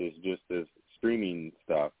devices just as streaming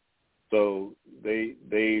stuff. So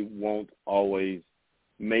they won't always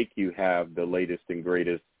make you have the latest and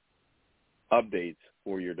greatest updates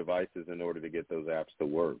for your devices in order to get those apps to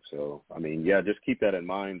work. So, just keep that in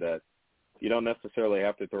mind, that you don't necessarily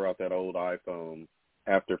have to throw out that old iPhone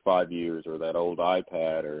after 5 years, or that old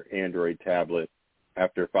iPad or Android tablet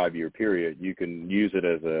after a 5-year period. You can use it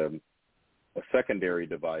as a secondary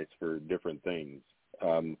device for different things.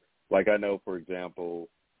 Like I know, for example,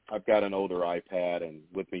 I've got an older iPad, and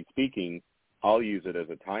with me speaking, I'll use it as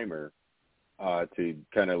a timer to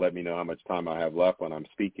kind of let me know how much time I have left when I'm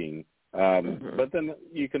speaking. But then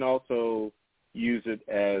you can also use it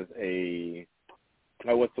as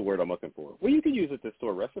what's the word I'm looking for? Well, you can use it to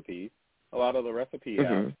store recipes. A lot of the recipe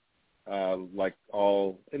apps,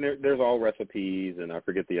 there's All Recipes, and I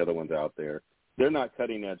forget the other ones out there. They're not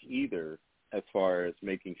cutting edge either, as far as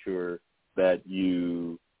making sure that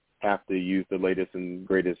you have to use the latest and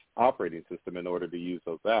greatest operating system in order to use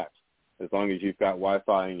those apps. As long as you've got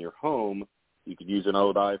Wi-Fi in your home, you could use an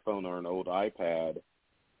old iPhone or an old iPad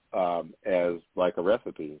as like a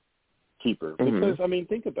recipe keeper. Because, I mean,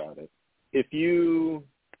 think about it. If you,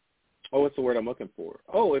 what's the word I'm looking for?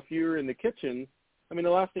 If you're in the kitchen, I mean,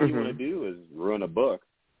 the last thing you want to do is ruin a book.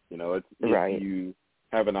 You know, if you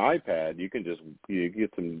have an iPad, you can just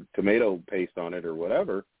get some tomato paste on it or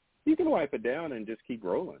whatever. You can wipe it down and just keep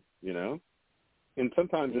rolling, you know. And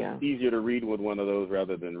sometimes it's easier to read with one of those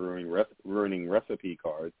rather than ruining recipe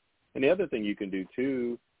cards. And the other thing you can do,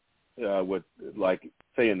 too, with, like,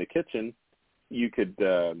 say in the kitchen, you could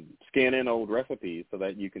scan in old recipes so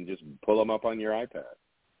that you can just pull them up on your iPad.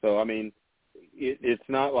 So, I mean, it's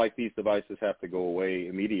not like these devices have to go away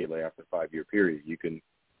immediately after a 5-year period. You can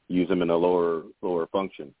use them in a lower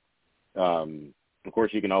function. Of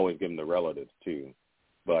course, you can always give them the relatives, too.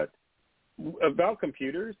 But about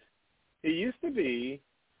computers, it used to be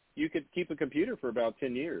you could keep a computer for about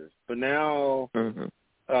 10 years. But now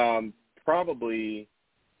probably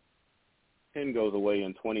 10 goes away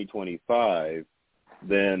in 2025,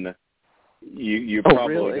 then you're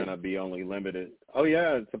probably going to be only limited. Oh,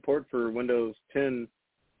 yeah, support for Windows 10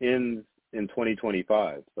 ends in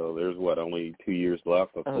 2025. So there's, only 2 years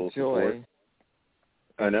left of full support.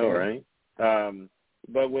 I know, right?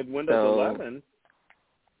 But with Windows 11,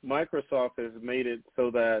 Microsoft has made it so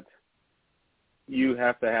that you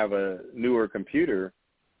have to have a newer computer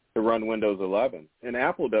to run Windows 11. And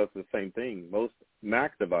Apple does the same thing. Most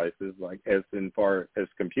Mac devices, like as far as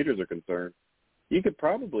computers are concerned, you could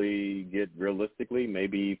probably get realistically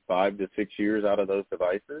maybe 5 to 6 years out of those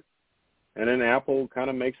devices. And then Apple kind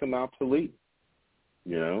of makes them obsolete.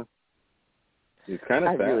 You know? It's kind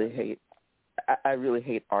of sad. I really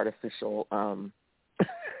hate artificial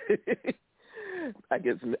I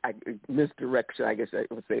guess misdirection, I guess I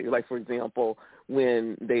would say. Like, for example,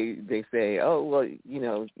 when they say, oh, well, you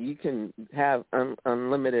know, you can have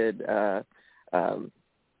unlimited, I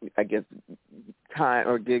guess, time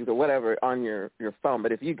or gigs or whatever on your phone.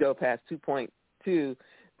 But if you go past 2.2,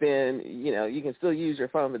 then, you know, you can still use your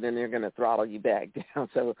phone, but then they're going to throttle you back down.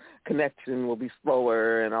 So connection will be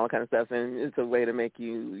slower and all kind of stuff. And it's a way to make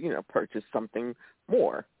you, you know, purchase something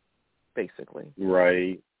more, basically.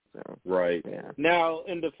 Right. So, right. Yeah. Now,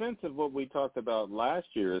 in defense of what we talked about last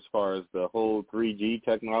year as far as the whole 3G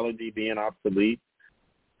technology being obsolete,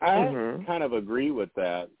 I kind of agree with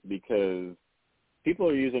that because people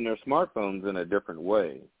are using their smartphones in a different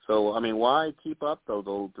way. So, I mean, why keep up those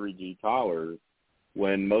old 3G towers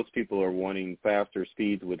when most people are wanting faster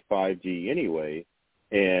speeds with 5G anyway?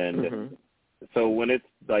 And so when it's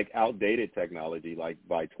like outdated technology, like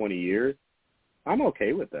by 20 years, I'm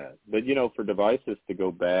okay with that. But, you know, for devices to go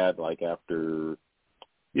bad like after,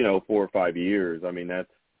 you know, 4 or 5 years, I mean, that's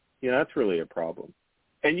really a problem.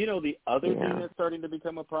 And, you know, the other thing that's starting to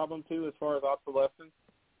become a problem, too, as far as obsolescence,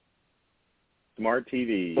 smart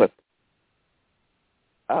TVs. What?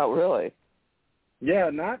 Oh, really? Yeah,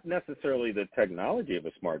 not necessarily the technology of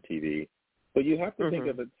a smart TV, but you have to think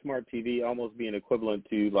of a smart TV almost being equivalent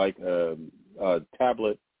to like a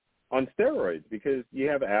tablet on steroids, because you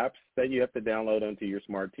have apps that you have to download onto your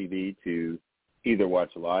smart TV to either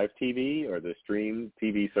watch live TV or the stream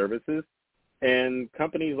TV services. And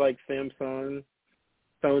companies like Samsung,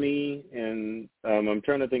 Sony, and I'm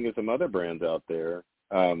trying to think of some other brands out there,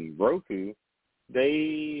 Roku,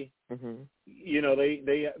 they, you know,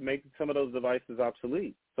 they make some of those devices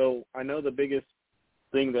obsolete. So I know the biggest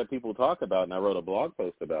thing that people talk about, and I wrote a blog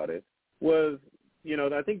post about it, was, you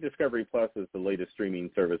know, I think Discovery Plus is the latest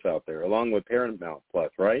streaming service out there, along with Paramount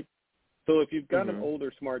Plus, right? So if you've got an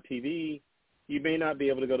older smart TV, you may not be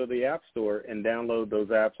able to go to the App Store and download those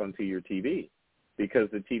apps onto your TV because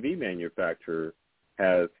the TV manufacturer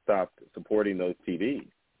has stopped supporting those TVs.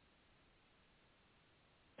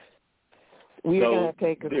 We're going to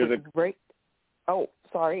take a quick break. Oh,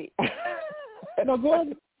 sorry. No, go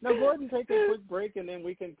ahead and take a quick break, and then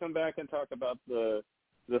we can come back and talk about the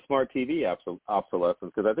smart TV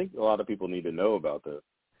obsolescence, because I think a lot of people need to know about this.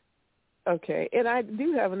 Okay, and I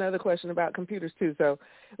do have another question about computers, too. So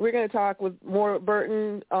we're going to talk with more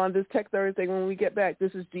Burton on this Tech Thursday when we get back.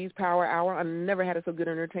 This is G's Power Hour. I never had so good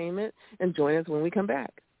entertainment, and join us when we come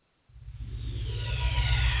back.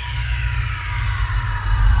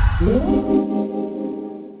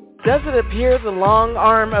 Does it appear the long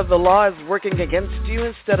arm of the law is working against you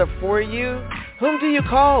instead of for you? Whom do you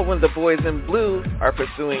call when the boys in blue are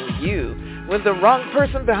pursuing you? When the wrong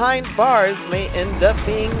person behind bars may end up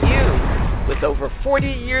being you? With over 40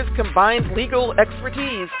 years combined legal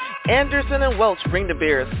expertise, Anderson & Welch bring to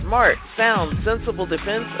bear a smart, sound, sensible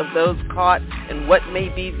defense of those caught in what may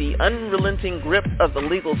be the unrelenting grip of the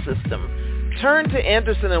legal system. Turn to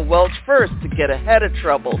Anderson & Welch first to get ahead of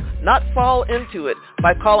trouble, not fall into it,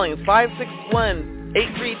 by calling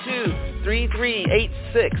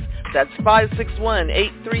 561-832-3386. That's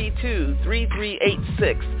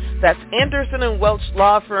 561-832-3386. That's Anderson & Welch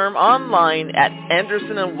Law Firm, online at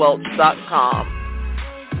andersonandwelch.com.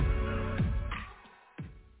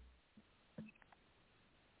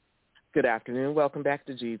 Good afternoon. Welcome back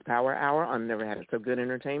to G's Power Hour on Never Had It So Good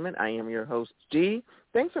Entertainment. I am your host, G.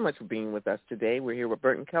 Thanks so much for being with us today. We're here with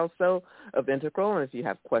Burton Kelso of Integral, and if you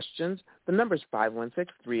have questions, the number is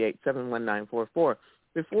 516-387-1944.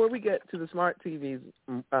 Before we get to the smart TVs,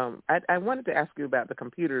 I wanted to ask you about the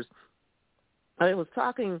computers. I was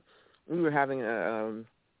talking, we were having a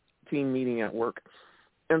team meeting at work,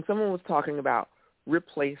 and someone was talking about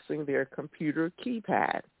replacing their computer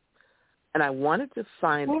keypad. And I wanted to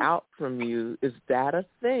find out from you, is that a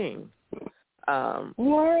thing?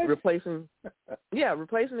 What? Replacing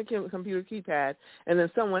the computer keypad. And then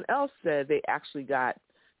someone else said they actually got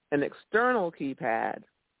an external keypad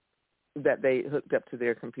that they hooked up to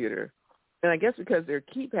their computer. And I guess because their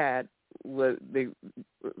keypad was,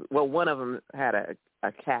 one of them had a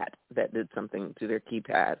cat that did something to their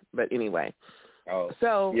keypad. But anyway. I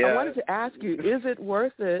wanted to ask you, is it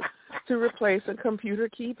worth it to replace a computer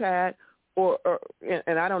keypad? Or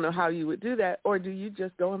and I don't know how you would do that, or do you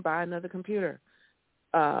just go and buy another computer?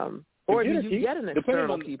 Or do you get an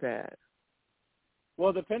external keypad?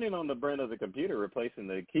 Well, depending on the brand of the computer, replacing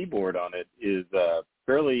the keyboard on it is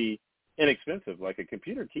fairly inexpensive. Like a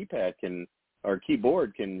computer keypad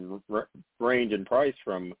keyboard can range in price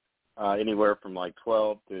from anywhere from like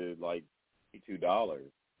 $12 to like $2.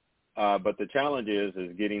 But the challenge is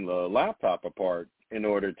getting the laptop apart in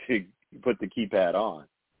order to put the keypad on,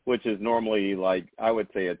 which is normally like, I would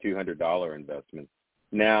say, a $200 investment.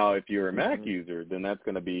 Now, if you're a Mac user, then that's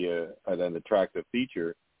going to be an attractive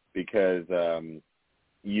feature because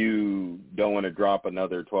you don't want to drop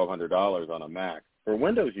another $1,200 on a Mac. For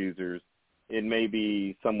Windows users, it may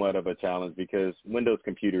be somewhat of a challenge because Windows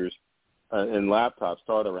computers and laptops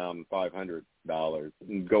start around $500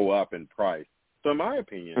 and go up in price. So in my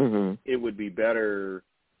opinion, it would be better,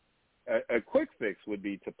 a quick fix would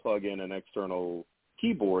be to plug in an external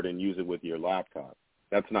keyboard and use it with your laptop.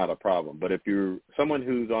 That's not a problem. But if you're someone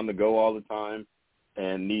who's on the go all the time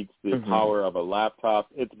and needs the power of a laptop,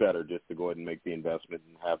 it's better just to go ahead and make the investment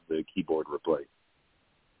and have the keyboard replaced.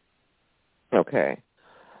 Okay.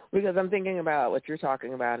 Because I'm thinking about what you're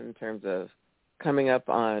talking about in terms of coming up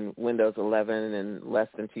on Windows 11 in less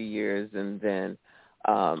than 2 years, and then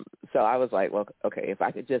so I was like, well, okay, if I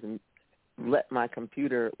could just let my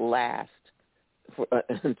computer last for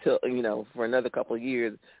until, for another couple of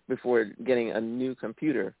years before getting a new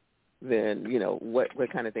computer, then,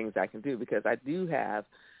 what kind of things I can do, because I do have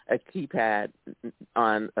a keypad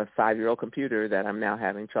on a 5-year-old computer that I'm now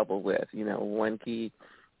having trouble with. One key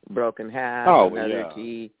broke in half, another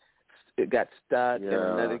key it got stuck, and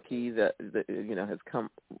another key that has come,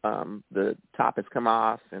 the top has come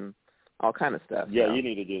off, and all kind of stuff. Yeah, you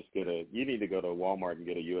need to just you need to go to Walmart and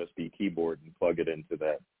get a USB keyboard and plug it into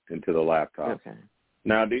the laptop. Okay.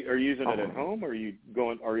 Now, are you using it at home, or are you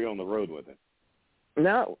on the road with it?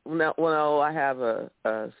 No. I have a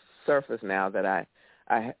Surface now that I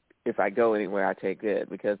if I go anywhere I take it,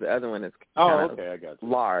 because the other one is kind of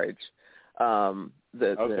large.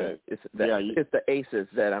 It's the Aces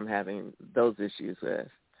that I'm having those issues with.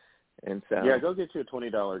 And so go get you a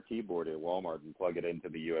 $20 keyboard at Walmart and plug it into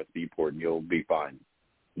the USB port, and you'll be fine.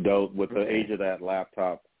 Though with the age of that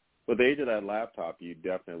laptop, you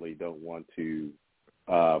definitely don't want to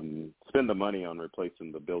spend the money on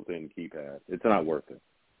replacing the built-in keypad. It's not worth it.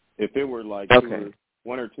 If it were like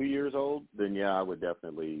 1 or 2 years old, then I would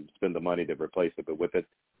definitely spend the money to replace it. But with it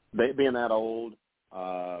being that old,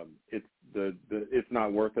 it's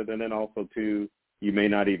not worth it. And then also too, you may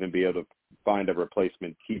not even be able to find a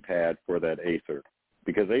replacement keypad for that Acer,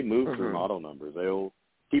 because they move through model numbers. They'll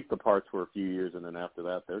keep the parts for a few years, and then after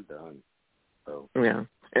that, they're done. So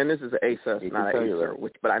and this is an Asus, not an Acer,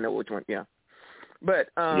 but I know which one. Yeah, but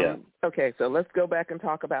okay. So let's go back and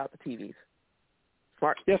talk about the TVs.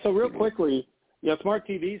 Smart. Yeah. So real quickly, smart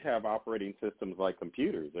TVs have operating systems like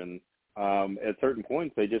computers, and at certain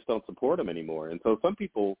points, they just don't support them anymore. And so some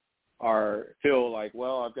people feel like,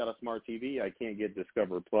 well, I've got a smart TV, I can't get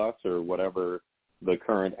Discover Plus or whatever the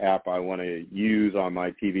current app I want to use on my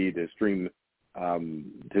TV to stream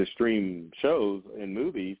shows and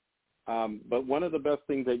movies. But one of the best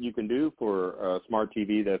things that you can do for a smart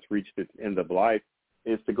TV that's reached its end of life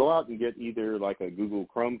is to go out and get either like a Google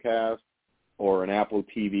Chromecast or an Apple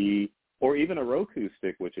TV or even a Roku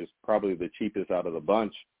stick, which is probably the cheapest out of the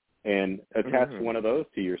bunch, and attach one of those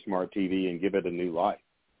to your smart TV and give it a new life.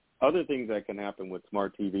 Other things that can happen with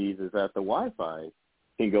smart TVs is that the Wi-Fi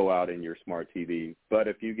can go out in your smart TV. But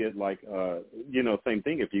if you get like, same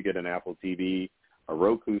thing, if you get an Apple TV, a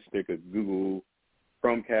Roku stick, a Google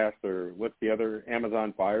Chromecast, or what's the other,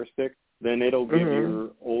 Amazon Fire Stick, then it'll give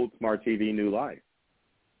your old smart TV new life.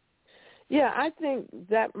 Yeah, I think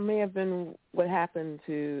that may have been what happened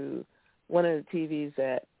to one of the TVs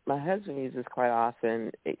that my husband uses quite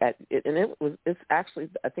often. It's actually,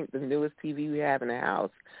 I think, the newest TV we have in the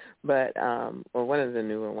house, but or one of the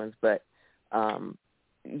newer ones. But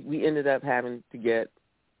we ended up having to get,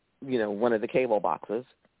 one of the cable boxes,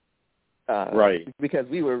 right? Because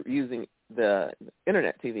we were using the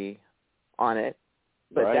internet TV on it,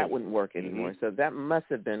 but that wouldn't work anymore. So that must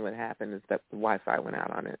have been what happened, is that the Wi-Fi went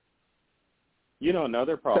out on it.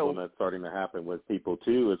 Another problem that's starting to happen with people,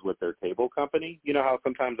 too, is with their cable company. You know how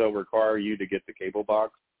sometimes they'll require you to get the cable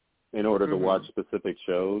box in order to watch specific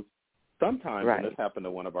shows? Sometimes, and this happened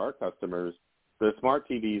to one of our customers, the smart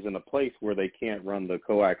TV is in a place where they can't run the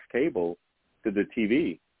coax cable to the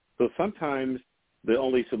TV. So sometimes the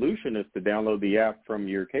only solution is to download the app from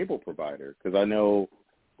your cable provider, because I know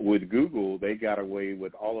with Google, they got away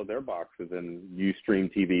with all of their boxes, and you stream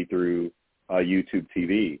TV through YouTube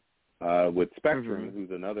TV. With Spectrum, who's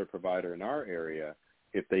another provider in our area,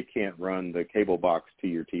 if they can't run the cable box to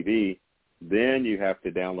your TV, then you have to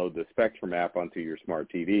download the Spectrum app onto your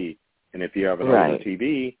smart TV. And if you have an older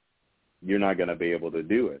TV, you're not going to be able to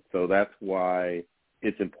do it. So that's why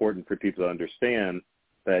it's important for people to understand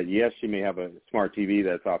that, yes, you may have a smart TV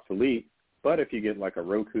that's obsolete, but if you get like a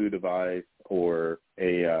Roku device or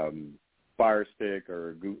a Fire Stick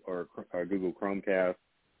or a Google Chromecast,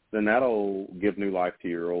 then that'll give new life to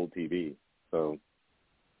your old TV. So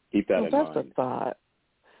keep that in mind. That's a thought.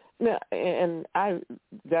 No, and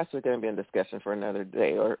that's going to be a discussion for another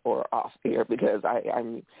day or off here, because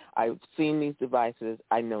I've seen these devices.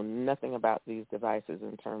 I know nothing about these devices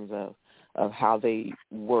in terms of how they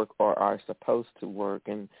work or are supposed to work,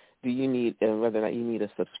 and whether or not you need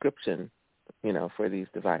a subscription, for these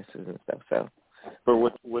devices and stuff. So for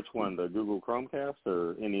which one, the Google Chromecast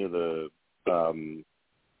or any of the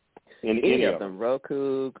any of them,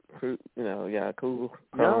 Roku, Google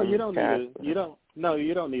Chrome. No,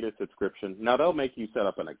 you don't need a subscription. Now they'll make you set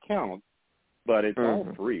up an account, but it's all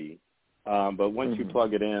free. But once you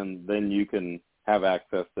plug it in, then you can have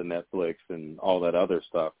access to Netflix and all that other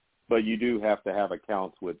stuff. But you do have to have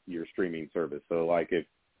accounts with your streaming service. So like if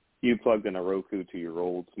you plugged in a Roku to your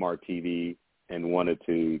old smart TV and wanted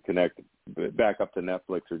to connect back up to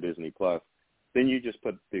Netflix or Disney Plus, then you just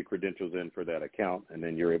put the credentials in for that account, and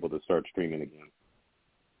then you're able to start streaming again.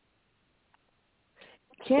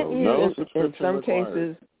 Can't you, in some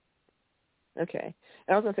cases, okay.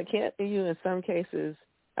 I was going to say, can't you in some cases,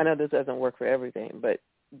 I know this doesn't work for everything, but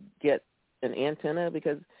get an antenna?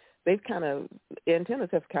 Because antennas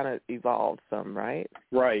have kind of evolved some, right?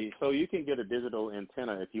 Right. So you can get a digital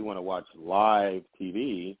antenna if you want to watch live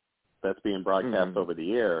TV that's being broadcast over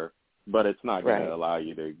the air, but it's not going to allow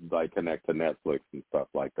you to connect to Netflix and stuff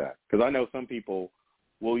like that. Because I know some people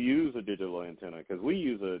will use a digital antenna, because we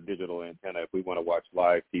use a digital antenna if we want to watch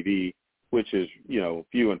live TV, which is,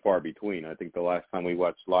 few and far between. I think the last time we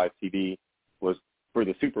watched live TV was for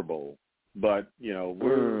the Super Bowl. But,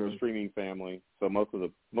 we're a streaming family, so most of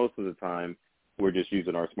the time we're just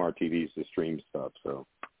using our smart TVs to stream stuff. So.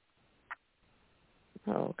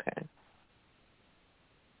 Okay.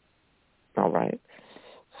 All right.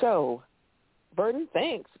 So, Burton,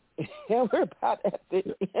 thanks. Yeah, we're about at the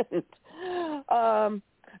end.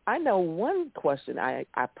 I know one question I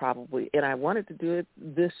probably, and I wanted to do it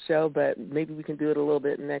this show, but maybe we can do it a little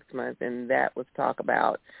bit next month, and that was talk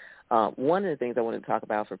about one of the things I wanted to talk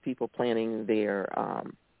about for people planning their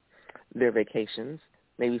vacations,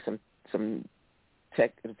 maybe some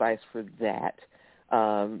tech advice for that.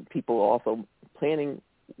 People also planning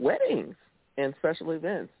weddings and special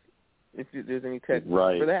events, if there's any tech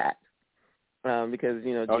for that. Because,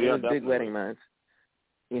 June is big wedding month.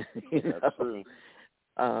 That's true.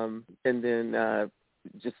 And then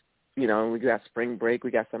just, we got spring break,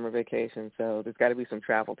 we got summer vacation, so there's got to be some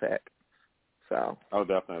travel tech. So. Oh,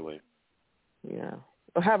 definitely. Yeah.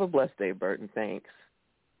 Well, have a blessed day, Burton. Thanks.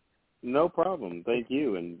 No problem. Thank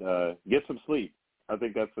you, and get some sleep. I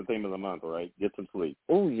think that's the theme of the month, right? Get some sleep.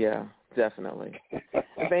 Oh, yeah, definitely.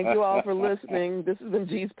 And thank you all for listening. This has been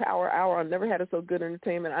G's Power Hour. I've never had it so good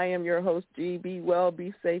entertainment. I am your host, G. Be well,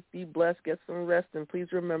 be safe, be blessed, get some rest, and please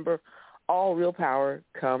remember, all real power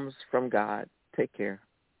comes from God. Take care.